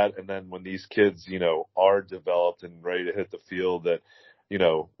jumpstart that. And then when these kids, are developed and ready to hit the field that,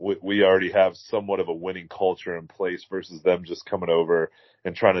 we already have somewhat of a winning culture in place versus them just coming over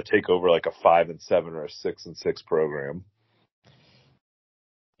and trying to take over like a 5-7 or a 6-6 program.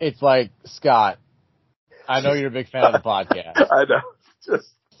 It's like, Scott, I know you're a big fan of the podcast. I know.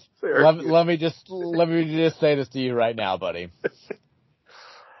 Just let me just say this to you right now, buddy.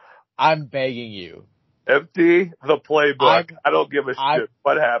 I'm begging you. Empty the playbook. I don't give a shit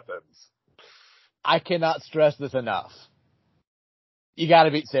what happens. I cannot stress this enough. You got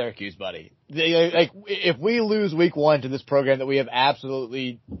to beat Syracuse, buddy. If we lose week 1 to this program that we have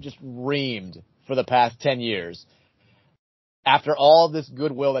absolutely just reamed for the past 10 years, after all this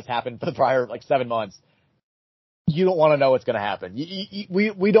goodwill that's happened for the prior 7 months, you don't want to know what's going to happen.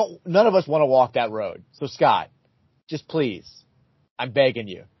 We don't. None of us want to walk that road. So Scott, just please, I'm begging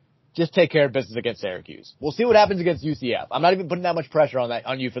you, just take care of business against Syracuse. We'll see what happens against UCF. I'm not even putting that much pressure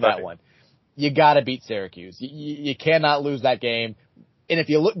on you for that one. You got to beat Syracuse. You cannot lose that game. And if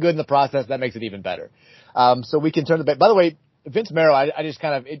you look good in the process, that makes it even better. So we can turn the back. By the way, Vince Merrill,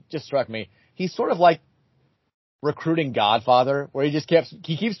 it just struck me. He's sort of like recruiting Godfather, where he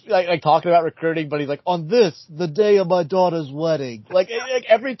keeps talking about recruiting, but he's like, on the day of my daughter's wedding.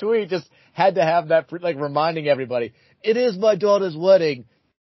 Every tweet just had to have that, reminding everybody, it is my daughter's wedding.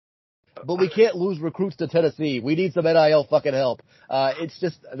 But we can't lose recruits to Tennessee. We need some NIL fucking help. That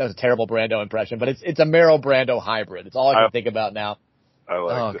was a terrible Brando impression, but it's a Merrill Brando hybrid. It's all I can think about now. I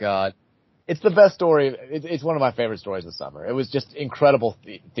like it. Oh God. It's the best story. It's one of my favorite stories this summer. It was just incredible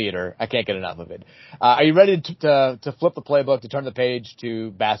theater. I can't get enough of it. Are you ready to flip the playbook, to turn the page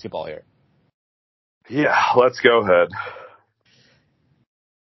to basketball here? Yeah, let's go ahead.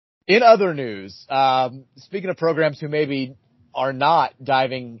 In other news, speaking of programs who maybe are not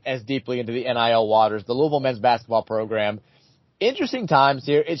diving as deeply into the NIL waters, the Louisville men's basketball program, interesting times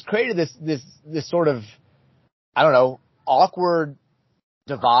here. It's created this sort of, I don't know, awkward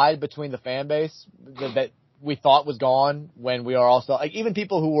divide between the fan base that we thought was gone when we are also, even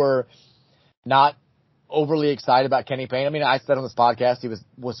people who were not overly excited about Kenny Payne. I mean, I said on this podcast he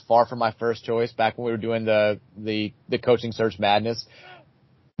was far from my first choice back when we were doing the coaching search madness.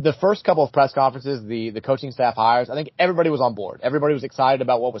 The first couple of press conferences, the coaching staff hires, I think everybody was on board. Everybody was excited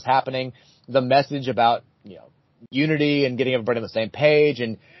about what was happening. The message about, unity and getting everybody on the same page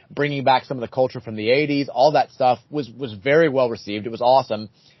and bringing back some of the culture from the 80s, all that stuff was very well received. It was awesome.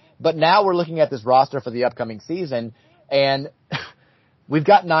 But now we're looking at this roster for the upcoming season, and we've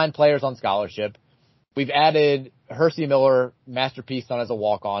got 9 players on scholarship. We've added Hersey Miller, Master P son, as a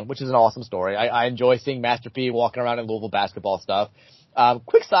walk-on, which is an awesome story. I enjoy seeing Master P walking around in Louisville basketball stuff.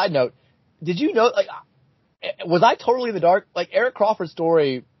 Quick side note, did you know, was I totally in the dark? Eric Crawford's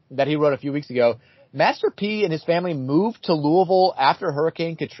story that he wrote a few weeks ago, Master P and his family moved to Louisville after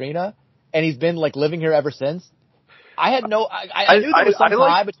Hurricane Katrina, and he's been living here ever since. I had no, I knew there was some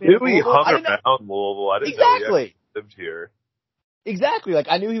tie between Louisville. He hung around Louisville. I didn't know he lived here. Exactly.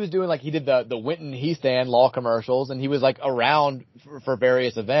 I knew he was doing, he did the Winton Heathstand law commercials, and he was around for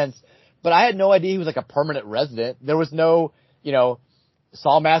various events, but I had no idea he was a permanent resident. There was no,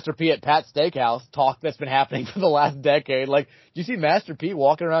 saw Master P at Pat's Steakhouse talk that's been happening for the last decade. Do you see Master P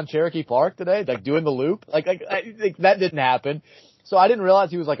walking around Cherokee Park today, doing the loop? That didn't happen. So I didn't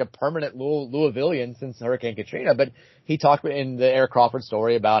realize he was like a permanent Louisvillian since Hurricane Katrina, but he talked in the Eric Crawford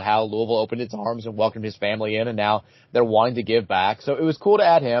story about how Louisville opened its arms and welcomed his family in, and now they're wanting to give back. So it was cool to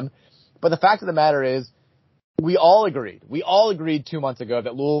add him. But the fact of the matter is, we all agreed 2 months ago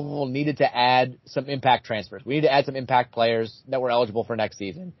that Louisville needed to add some impact transfers. We need to add some impact players that were eligible for next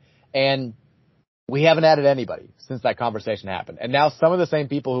season. And we haven't added anybody since that conversation happened. And now some of the same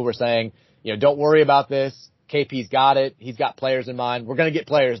people who were saying, don't worry about this. KP's got it. He's got players in mind. We're going to get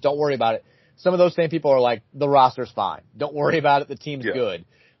players. Don't worry about it. Some of those same people are like, the roster's fine. Don't worry about it. The team's good.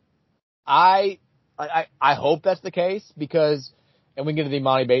 I hope that's the case because, and we can get to the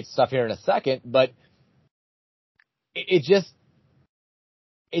Imani Bates stuff here in a second, but it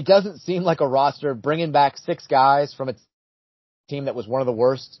doesn't seem like a roster bringing back 6 guys from a team that was one of the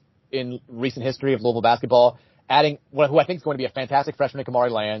worst in recent history of Louisville basketball, adding who I think is going to be a fantastic freshman,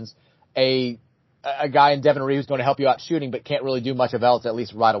 Kamari Lands, a guy in Devin Reed who's going to help you out shooting but can't really do much of else, at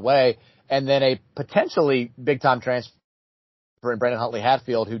least right away, and then a potentially big-time transfer in Brandon Huntley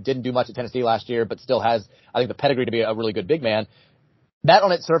Hatfield who didn't do much at Tennessee last year but still has, I think, the pedigree to be a really good big man. That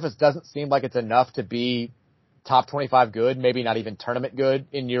on its surface doesn't seem like it's enough to be top 25 good, maybe not even tournament good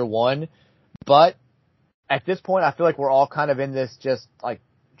in year one. But at this point, I feel like we're all kind of in this just like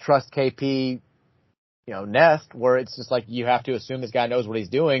trust KP, nest where it's just like you have to assume this guy knows what he's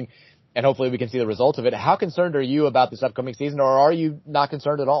doing and hopefully we can see the results of it. How concerned are you about this upcoming season, or are you not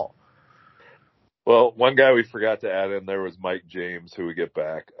concerned at all? Well, one guy we forgot to add in there was Mike James, who we get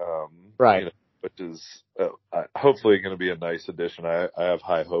back. Right. Which is hopefully going to be a nice addition. I have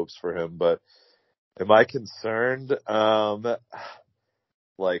high hopes for him, but am I concerned? I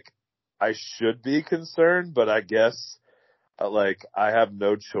should be concerned, but I guess, I have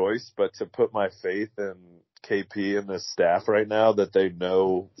no choice but to put my faith in KP and the staff right now that they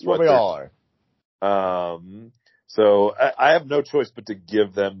know what we all are. So I have no choice but to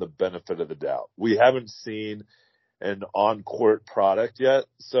give them the benefit of the doubt. We haven't seen an on-court product yet,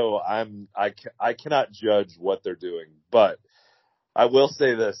 so I cannot judge what they're doing, but I will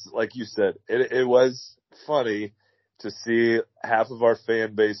say this, like you said, it was funny to see half of our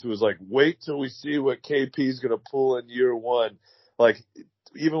fan base who was like, wait till we see what KP's going to pull in year one. Like,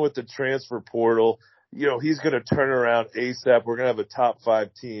 even with the transfer portal, he's going to turn around ASAP. We're going to have a top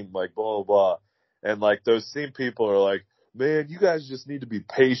 5 team, like, blah, blah, blah. And, those same people are like, man, you guys just need to be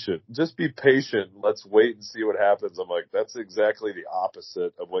patient. Just be patient. Let's wait and see what happens. I'm like, that's exactly the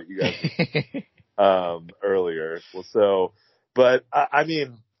opposite of what you guys did, earlier. But I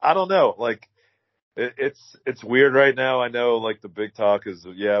mean, I don't know. It's weird right now. I know the big talk is,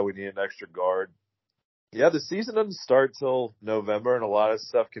 we need an extra guard. Yeah, the season doesn't start till November and a lot of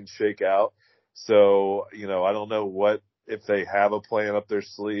stuff can shake out. So, I don't know if they have a plan up their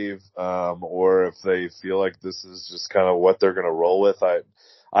sleeve, or if they feel like this is just kind of what they're going to roll with. I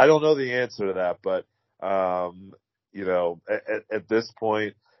don't know the answer to that, but, at this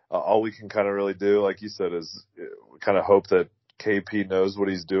point, all we can kind of really do, like you said, is kind of hope that KP knows what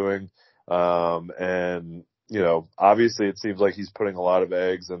he's doing. And, obviously it seems like he's putting a lot of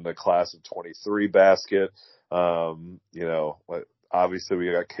eggs in the class of 23 basket. Obviously we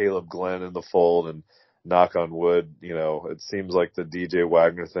got Caleb Glenn in the fold, and knock on wood, it seems like the DJ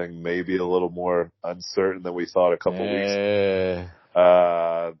Wagner thing may be a little more uncertain than we thought a couple weeks ago.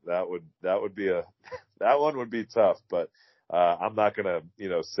 That one would be tough, but I'm not going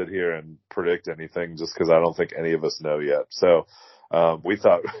to, sit here and predict anything just because I don't think any of us know yet. So, we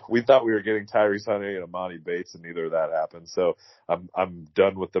thought we were getting Tyrese Hunter and Imani Bates, and neither of that happened. So I'm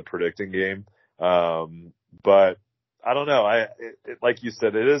done with the predicting game. But I don't know. Like you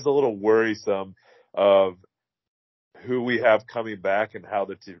said, it is a little worrisome of who we have coming back and how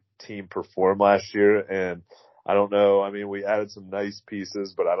the team performed last year. And I don't know. I mean, we added some nice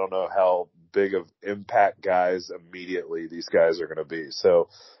pieces, but I don't know how big of impact guys immediately these guys are going to be. So,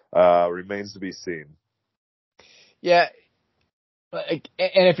 remains to be seen. Yeah. And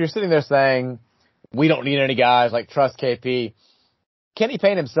if you're sitting there saying, we don't need any guys, trust KP, Kenny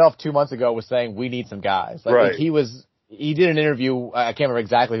Payne himself 2 months ago was saying we need some guys. Right. He did an interview, I can't remember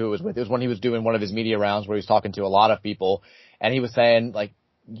exactly who it was with. It was when he was doing one of his media rounds where he was talking to a lot of people, and he was saying,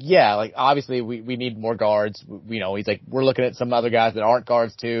 obviously we need more guards. He's like, we're looking at some other guys that aren't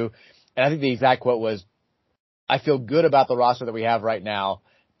guards too. And I think the exact quote was, I feel good about the roster that we have right now,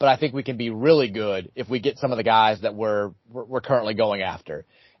 but I think we can be really good if we get some of the guys that we're currently going after.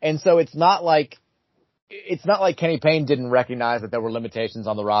 And so it's not like Kenny Payne didn't recognize that there were limitations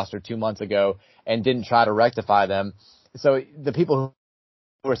on the roster 2 months ago and didn't try to rectify them. So the people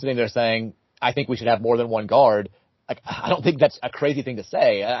who are sitting there saying, I think we should have more than one guard, I don't think that's a crazy thing to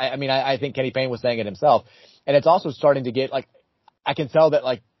say. I mean, I think Kenny Payne was saying it himself. And it's also starting to get I can tell that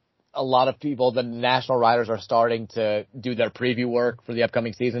like a lot of people, the national writers are starting to do their preview work for the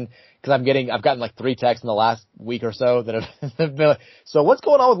upcoming season because I've gotten like 3 texts in the last week or so that have been like, so what's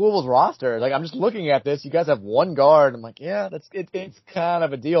going on with Louisville's roster? Like I'm just looking at this. You guys have 1 guard. I'm like, yeah, it's kind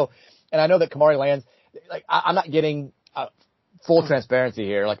of a deal. And I know that Kamari Lands, like I'm not getting full transparency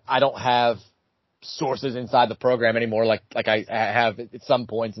here. Like I don't have sources inside the program anymore. Like I have at some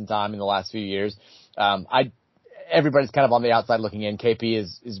points in time in the last few years. Everybody's kind of on the outside looking in. KP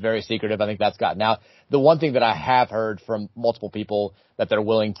is very secretive. I think that's gotten out. The one thing that I have heard from multiple people that they're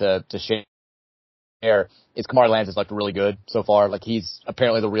willing to share is Kamari Lands has looked really good so far. Like he's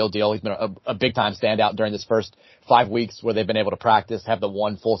apparently the real deal. He's been a big time standout during this first 5 weeks where they've been able to practice, have the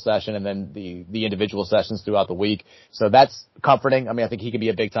 1 full session and then the individual sessions throughout the week. So that's comforting. I mean, I think he can be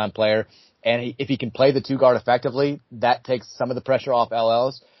a big time player. And if he can play the 2 guard effectively, that takes some of the pressure off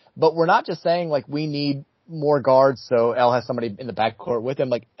LL's. But we're not just saying like we need more guards so L has somebody in the backcourt with him.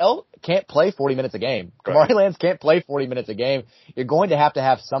 Like L can't play 40 minutes a game. Right. Kamari Lands can't play 40 minutes a game. You're going to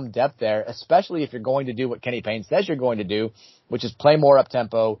have some depth there, especially if you're going to do what Kenny Payne says you're going to do, which is play more up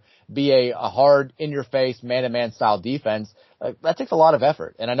tempo, be a hard in your face man-to-man style defense. That takes a lot of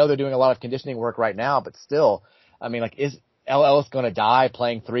effort. And I know they're doing a lot of conditioning work right now, but still, I mean, like is L. Ellis going to die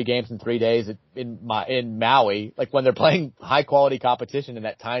playing 3 games in 3 days in Maui, like when they're playing high quality competition in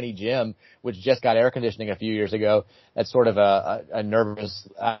that tiny gym, which just got air conditioning a few years ago? That's sort of a nervous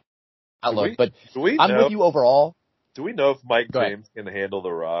outlook. But I'm with you overall. Do we know if Mike James can handle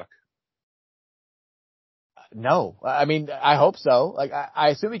the rock? No. I mean, I hope so. Like, I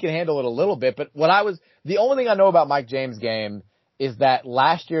assume he can handle it a little bit, but the only thing I know about Mike James' game is that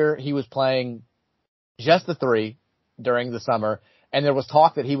last year he was playing just the 3 during the summer, and there was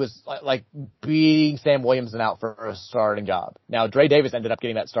talk that he was like beating Sam Williamson out for a starting job. Now, Dre Davis ended up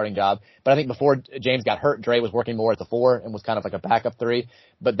getting that starting job, but I think before James got hurt, Dre was working more at the 4 and was kind of like a backup 3,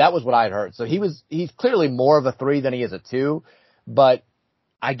 but that was what I had heard. So he's clearly more of a 3 than he is a 2, but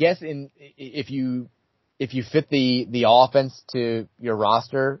I guess if you fit the offense to your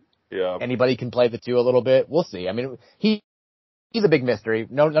roster, yeah, anybody can play the 2 a little bit. We'll see. I mean, he's a big mystery.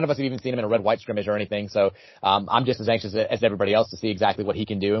 None of us have even seen him in a red-white scrimmage or anything. So, I'm just as anxious as everybody else to see exactly what he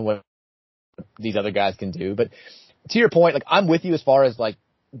can do and what these other guys can do. But to your point, like, I'm with you as far as like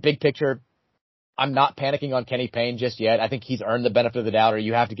big picture. I'm not panicking on Kenny Payne just yet. I think he's earned the benefit of the doubt, or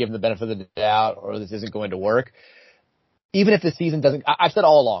you have to give him the benefit of the doubt, or this isn't going to work. Even if the season doesn't, I've said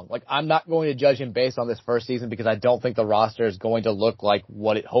all along, like, I'm not going to judge him based on this first season because I don't think the roster is going to look like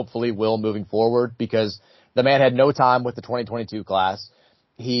what it hopefully will moving forward, because the man had no time with the 2022 class.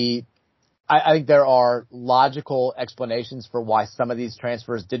 I think there are logical explanations for why some of these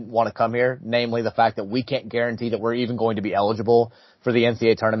transfers didn't want to come here, namely the fact that we can't guarantee that we're even going to be eligible for the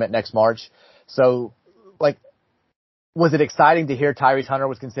NCAA tournament next March. So, like, was it exciting to hear Tyrese Hunter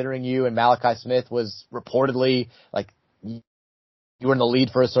was considering you and Malachi Smith was reportedly, like, you were in the lead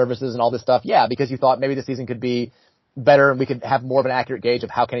for his services and all this stuff? Yeah, because you thought maybe the season could be better and we could have more of an accurate gauge of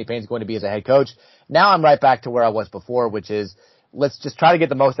how Kenny Payne's going to be as a head coach. Now I'm right back to where I was before, which is let's just try to get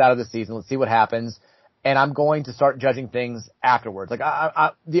the most out of the season. Let's see what happens. And I'm going to start judging things afterwards. Like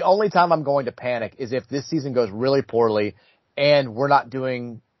the only time I'm going to panic is if this season goes really poorly and we're not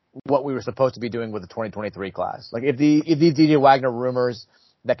doing what we were supposed to be doing with the 2023 class. Like if these DJ Wagner rumors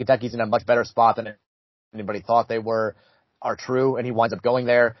that Kentucky's in a much better spot than anybody thought they were are true and he winds up going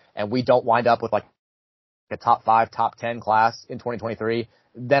there and we don't wind up with like a top 5, top 10 class in 2023,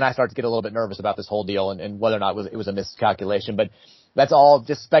 then I start to get a little bit nervous about this whole deal and whether or not it was a miscalculation. But that's all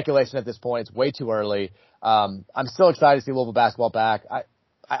just speculation at this point. It's way too early. I'm still excited to see Louisville basketball back.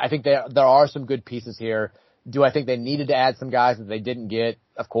 I think there are some good pieces here. Do I think they needed to add some guys that they didn't get?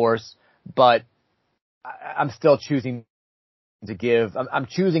 Of course, but I'm still choosing I'm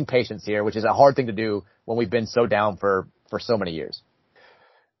choosing patience here, which is a hard thing to do when we've been so down for so many years.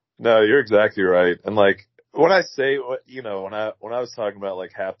 No, you're exactly right. And like, when I say, when I was talking about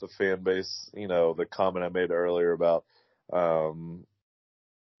like half the fan base, the comment I made earlier about, them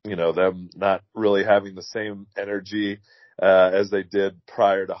not really having the same energy, as they did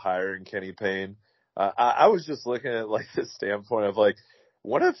prior to hiring Kenny Payne. I was just looking at like this standpoint of like,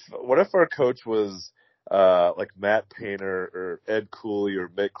 what if our coach was, like Matt Painter or Ed Cooley or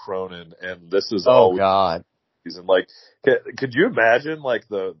Mick Cronin, and this is all God. And like, could you imagine like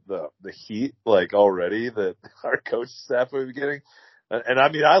the heat like already that our coach staff would be getting? And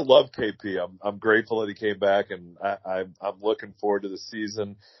I mean, I love KP. I'm grateful that he came back, and I'm looking forward to the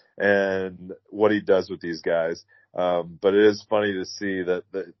season and what he does with these guys. But it is funny to see that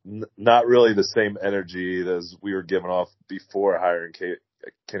not really the same energy as we were giving off before hiring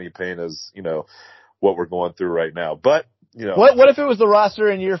Kenny Payne as what we're going through right now. But What if it was the roster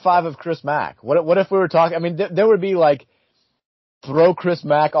in year 5 of Chris Mack? What if we were talking? I mean, there would be like throw Chris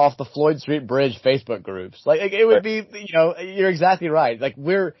Mack off the Floyd Street Bridge Facebook groups. Like it would be, you're exactly right. Like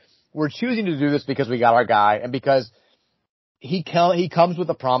we're choosing to do this because we got our guy and because he comes with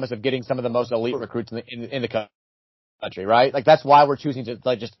the promise of getting some of the most elite recruits in the country, right? Like that's why we're choosing to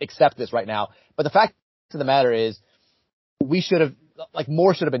like just accept this right now. But the fact of the matter is, we should have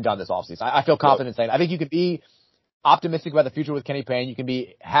more should have been done this offseason. I feel confident in saying. I think you could be optimistic about the future with Kenny Payne. You can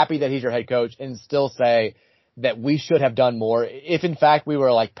be happy that he's your head coach and still say that we should have done more. If in fact we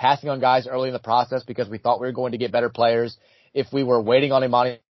were like passing on guys early in the process because we thought we were going to get better players, if we were waiting on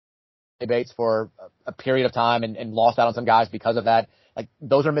Imani Bates for a period of time and lost out on some guys because of that, like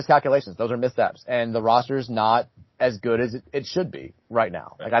those are miscalculations. Those are missteps. And the roster is not as good as it should be right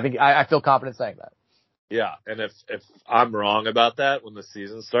now. Like I feel confident saying that. Yeah, and if I'm wrong about that when the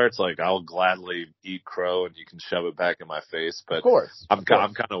season starts, like I'll gladly eat crow and you can shove it back in my face. But of course. I'm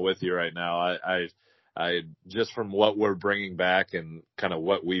kind of with you right now. I just from what we're bringing back and kind of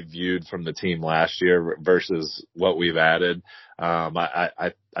what we viewed from the team last year versus what we've added,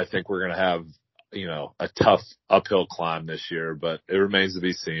 I think we're gonna have a tough uphill climb this year, but it remains to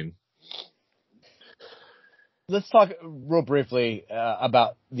be seen. Let's talk real briefly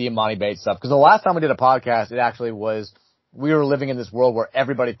about the Imani Bates stuff, because the last time we did a podcast, it actually was we were living in this world where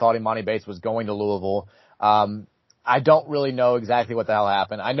everybody thought Imani Bates was going to Louisville. I don't really know exactly what the hell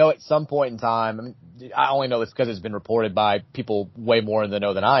happened. I know at some point in time, I only know this because it's been reported by people way more in the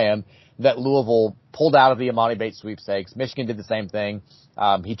know than I am, that Louisville pulled out of the Imani Bates sweepstakes. Michigan did the same thing.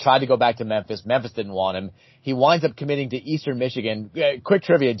 He tried to go back to Memphis. Memphis didn't want him. He winds up committing to Eastern Michigan. Quick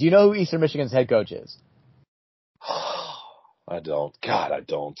trivia. Do you know who Eastern Michigan's head coach is? I don't. God, I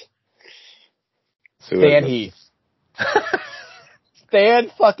don't. Stan Heath.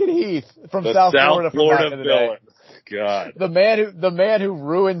 Stan fucking Heath from South Florida from back in the day. God. The man who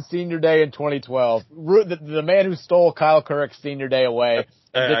ruined senior day in 2012. The man who stole Kyle Kurick's senior day away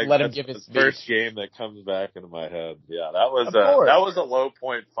and didn't let him give his speech. First game that comes back into my head. Yeah, that was a low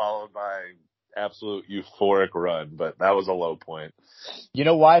point followed by absolute euphoric run, but that was a low point. You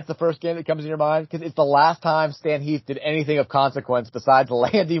know why it's the first game that comes in your mind? Because it's the last time Stan Heath did anything of consequence besides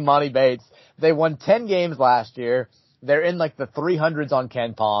land Imani Bates. They won 10 games last year. They're in like the 300s on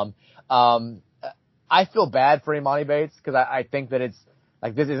KenPom. I feel bad for Imani Bates because I think that it's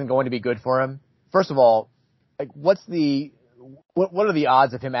like this isn't going to be good for him. First of all, like what are the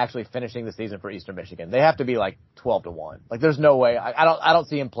odds of him actually finishing the season for Eastern Michigan? They have to be like 12-1. Like there's no way. I don't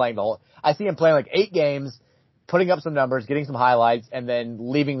see him playing the whole. I see him playing like 8 games, putting up some numbers, getting some highlights, and then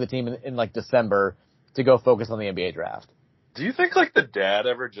leaving the team in like December to go focus on the NBA draft. Do you think like the dad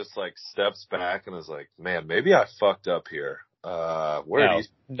ever just like steps back and is like, man, maybe I fucked up here? No.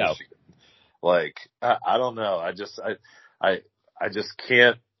 Michigan? Like, I don't know. I just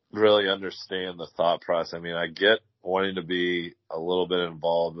can't really understand the thought process. I mean, I get wanting to be a little bit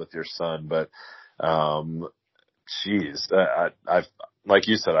involved with your son, but, geez, I like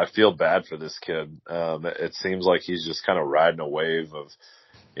you said, I feel bad for this kid. It seems like he's just kind of riding a wave of,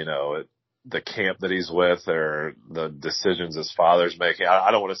 the camp that he's with or the decisions his father's making.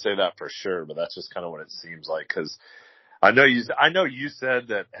 I don't want to say that for sure, but that's just kind of what it seems like. Cause I know you said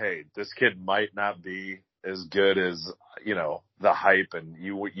that, hey, this kid might not be as good as, the hype and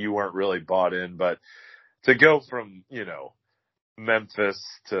you weren't really bought in, but to go from, Memphis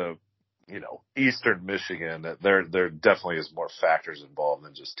to, Eastern Michigan, there definitely is more factors involved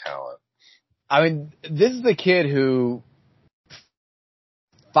than just talent. I mean, this is the kid who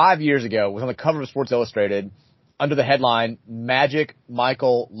 5 years ago was on the cover of Sports Illustrated under the headline Magic,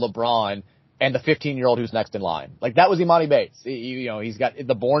 Michael, LeBron, and the 15-year-old who's next in line. Like that was Imani Bates. He's got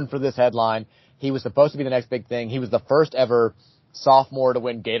the born for this headline. He was supposed to be the next big thing. He was the first ever sophomore to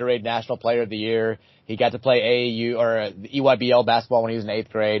win Gatorade National Player of the Year. He got to play AAU or EYBL basketball when he was in 8th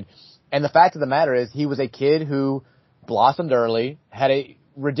grade. And the fact of the matter is he was a kid who blossomed early, had a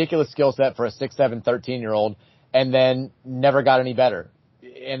ridiculous skill set for a 6'7", 13-year-old, and then never got any better.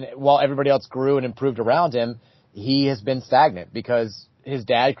 And while everybody else grew and improved around him, he has been stagnant because his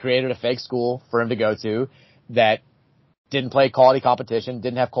dad created a fake school for him to go to that didn't play quality competition,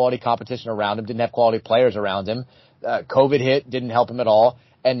 didn't have quality competition around him, didn't have quality players around him. COVID hit, didn't help him at all.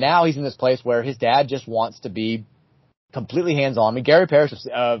 And now he's in this place where his dad just wants to be completely hands-on. I mean, Gary Parrish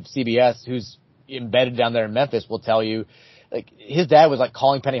of CBS, who's embedded down there in Memphis, will tell you, like, his dad was like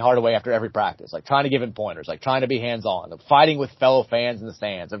calling Penny Hardaway after every practice, like trying to give him pointers, like trying to be hands-on, like, fighting with fellow fans in the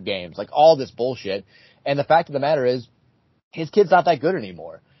stands of games, like all this bullshit. And the fact of the matter is, his kid's not that good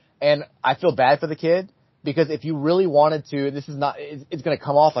anymore. And I feel bad for the kid because if you really wanted to, this is not, it's going to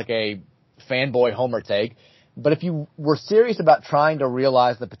come off like a fanboy homer take, But if you were serious about trying to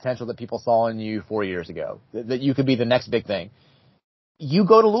realize the potential that people saw in you 4 years ago, that you could be the next big thing, you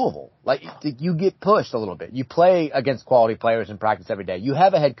go to Louisville. Like, you get pushed a little bit. You play against quality players in practice every day. You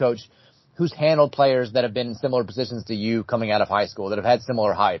have a head coach who's handled players that have been in similar positions to you coming out of high school, that have had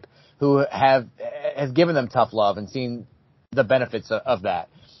similar hype, who has given them tough love and seen the benefits of that.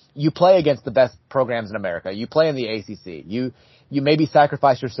 You play against the best programs in America. You play in the ACC. You maybe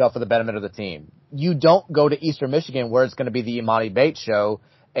sacrifice yourself for the betterment of the team. You don't go to Eastern Michigan where it's going to be the Imani Bates show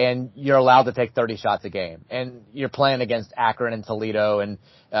and you're allowed to take 30 shots a game. And you're playing against Akron and Toledo and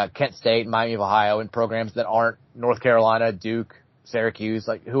Kent State and Miami of Ohio and programs that aren't North Carolina, Duke, Syracuse,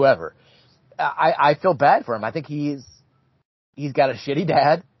 like whoever. I feel bad for him. I think he's got a shitty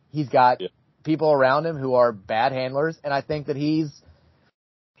dad. He's got people around him who are bad handlers. And I think that he's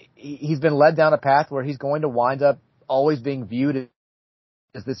been led down a path where he's going to wind up always being viewed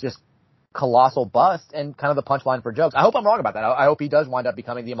as this just colossal bust and kind of the punchline for jokes. I hope I'm wrong about that. I hope he does wind up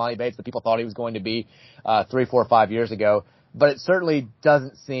becoming the Imani Bates that people thought he was going to be 3, 4, 5 years ago. But it certainly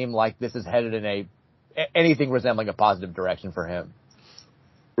doesn't seem like this is headed in anything resembling a positive direction for him.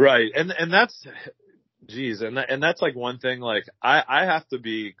 Right. And that's, and that's like one thing, like I have to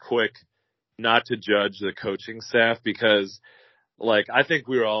be quick not to judge the coaching staff because like, I think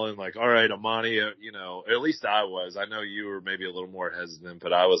we were all in like, all right, Imani, at least I was. I know you were maybe a little more hesitant,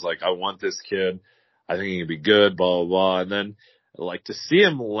 but I was like, I want this kid. I think he can be good, blah, blah, blah. And then like to see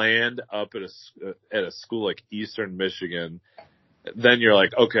him land up at a school like Eastern Michigan, then you're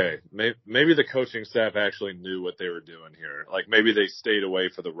like, okay, maybe the coaching staff actually knew what they were doing here. Like maybe they stayed away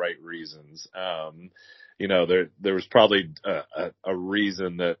for the right reasons. There was probably a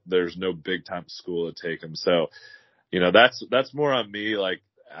reason that there's no big time school to take him. So, that's more on me. Like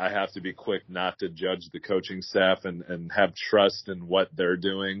I have to be quick not to judge the coaching staff and have trust in what they're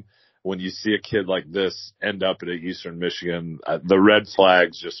doing. When you see a kid like this end up at Eastern Michigan, the red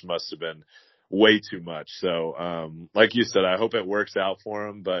flags just must have been way too much. So, like you said, I hope it works out for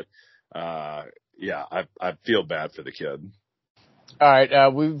him, but, I feel bad for the kid. All right.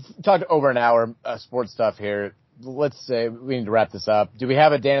 We've talked over an hour sports stuff here. Let's say we need to wrap this up. Do we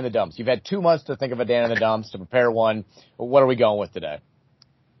have a Dan in the dumps? You've had 2 months to think of a Dan in the dumps, to prepare one. What are we going with today?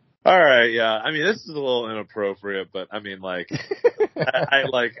 All right. Yeah. I mean, this is a little inappropriate, but I mean, like,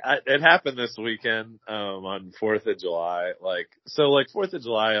 it happened this weekend, on 4th of July. Like, so like 4th of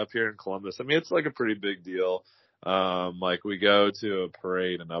July up here in Columbus, I mean, it's like a pretty big deal. Like we go to a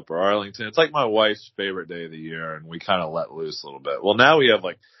parade in Upper Arlington. It's like my wife's favorite day of the year and we kind of let loose a little bit. Well, now we have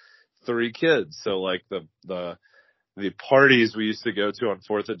like 3 kids. So like the parties we used to go to on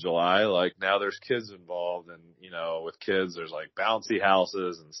 4th of July, like now there's kids involved and, with kids, there's like bouncy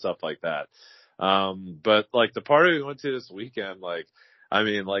houses and stuff like that. But like the party we went to this weekend, like, I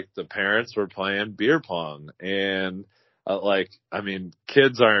mean, like the parents were playing beer pong and,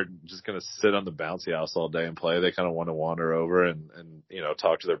 kids aren't just going to sit on the bouncy house all day and play. They kind of want to wander over and,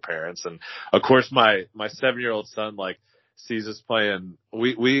 talk to their parents. And of course, my 7-year-old son, like, sees us playing.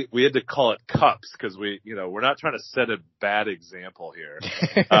 We had to call it cups because we're not trying to set a bad example here.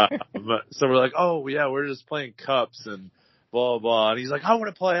 So we're like, oh yeah, we're just playing cups and blah, blah. And he's like, I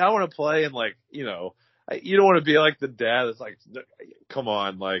want to play. And like, you don't want to be like the dad that's like, come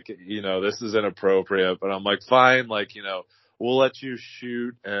on, like, this is inappropriate. But I'm like, fine, like, we'll let you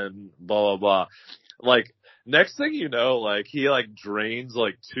shoot and blah, blah, blah. Like, next thing you know, like, he like drains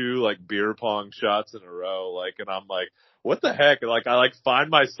like 2 like beer pong shots in a row. Like, and I'm like, what the heck? And like, I like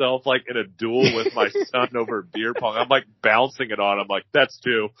find myself like in a duel with my son over beer pong. I'm like bouncing it on. I'm like, that's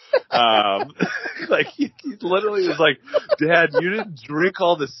 2. Like he literally was like, Dad, you didn't drink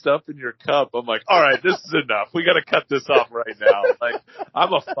all this stuff in your cup. I'm like, all right, this is enough. We got to cut this off right now. Like,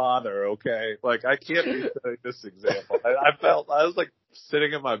 I'm a father. Okay. Like I can't be setting this example. I was like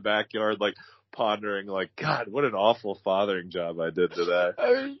sitting in my backyard, like, pondering like, God, what an awful fathering job I did today.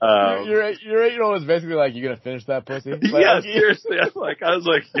 Your 8-year-old is basically like, you gonna finish that pussy? Like, yeah, seriously. I was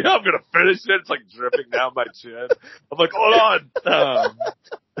like, yeah, I'm gonna finish it. It's like dripping down my chin. I'm like, hold on.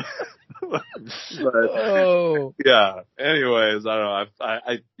 But, yeah. Anyways, I don't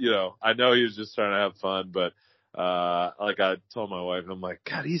know. I know he was just trying to have fun, but like I told my wife, I'm like,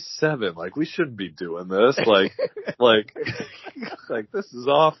 God, he's 7. Like, we shouldn't be doing this. Like, this is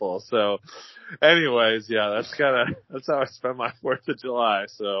awful. So, anyways, yeah, that's how I spend my 4th of July.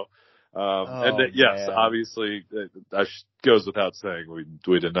 So, yes, obviously, that goes without saying.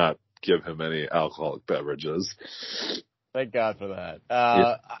 We did not give him any alcoholic beverages. Thank God for that.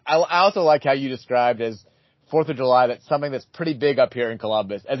 I also like how you described as 4th of July that's something that's pretty big up here in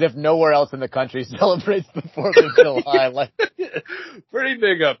Columbus, as if nowhere else in the country celebrates the 4th of July. Like, pretty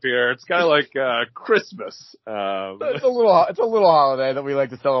big up here. It's kind of like Christmas. It's a little holiday that we like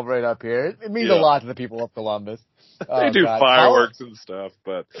to celebrate up here. It means a lot to the people of Columbus. They do fireworks and stuff,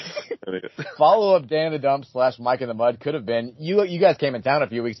 but follow up Dan in the Dump / Mike in the Mud could have been you guys came in town a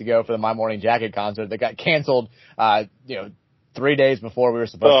few weeks ago for the My Morning Jacket concert that got canceled 3 days before we were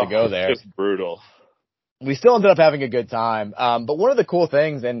supposed to go there. It's just brutal. We still ended up having a good time. But one of the cool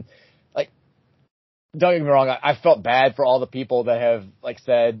things, and like, don't get me wrong, I felt bad for all the people that have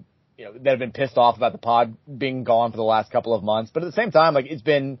said, that have been pissed off about the pod being gone for the last couple of months. But at the same time, it's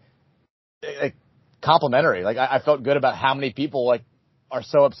been complimentary. I felt good about how many people are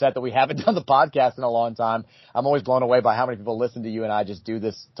so upset that we haven't done the podcast in a long time. I'm always blown away by how many people listen to you and I just do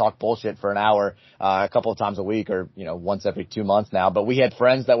this talk bullshit for an hour, a couple of times a week or, once every 2 months now. But we had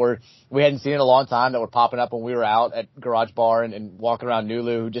friends that we hadn't seen in a long time that were popping up when we were out at Garage Bar and walking around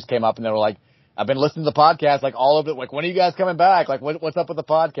Nulu, who just came up and they were like, I've been listening to the podcast, all of it. When are you guys coming back? What's up with the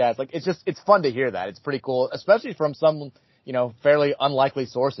podcast? It's fun to hear that. It's pretty cool, especially from some, fairly unlikely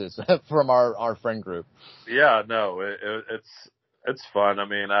sources from our friend group. Yeah, no, it's fun. I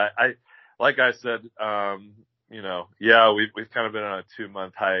mean, I like I said, we've kind of been on a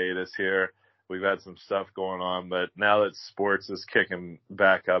 2-month hiatus here. We've had some stuff going on, but now that sports is kicking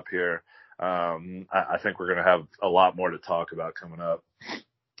back up here, I think we're going to have a lot more to talk about coming up.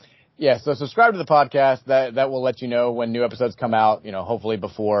 Yeah, so subscribe to the podcast. That will let you know when new episodes come out, hopefully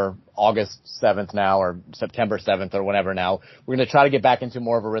before August 7th now or September 7th or whenever now. We're going to try to get back into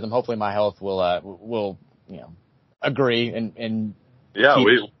more of a rhythm. Hopefully my health will agree and yeah,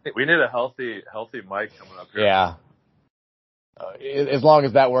 we need a healthy Mike coming up here. Yeah. As long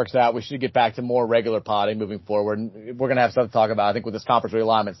as that works out, we should get back to more regular potting moving forward. We're going to have stuff to talk about, I think, with this conference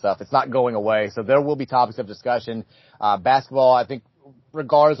realignment stuff. It's not going away, so there will be topics of discussion. Basketball, I think,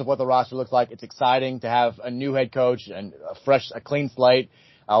 regardless of what the roster looks like, it's exciting to have a new head coach and a clean slate.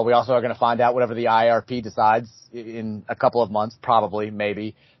 We also are going to find out whatever the IRP decides in a couple of months, probably,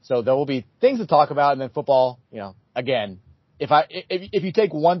 maybe. So there will be things to talk about, and then football, again, if you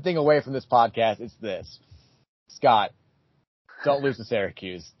take one thing away from this podcast, it's this. Scott, don't lose to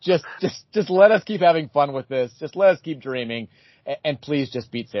Syracuse. Just let us keep having fun with this. Just let us keep dreaming. And please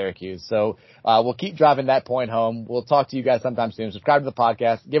just beat Syracuse. So we'll keep driving that point home. We'll talk to you guys sometime soon. Subscribe to the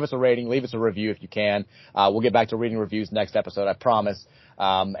podcast. Give us a rating. Leave us a review if you can. We'll get back to reading reviews next episode, I promise.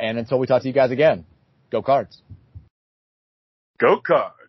 And until we talk to you guys again, go Cards. Go Cards.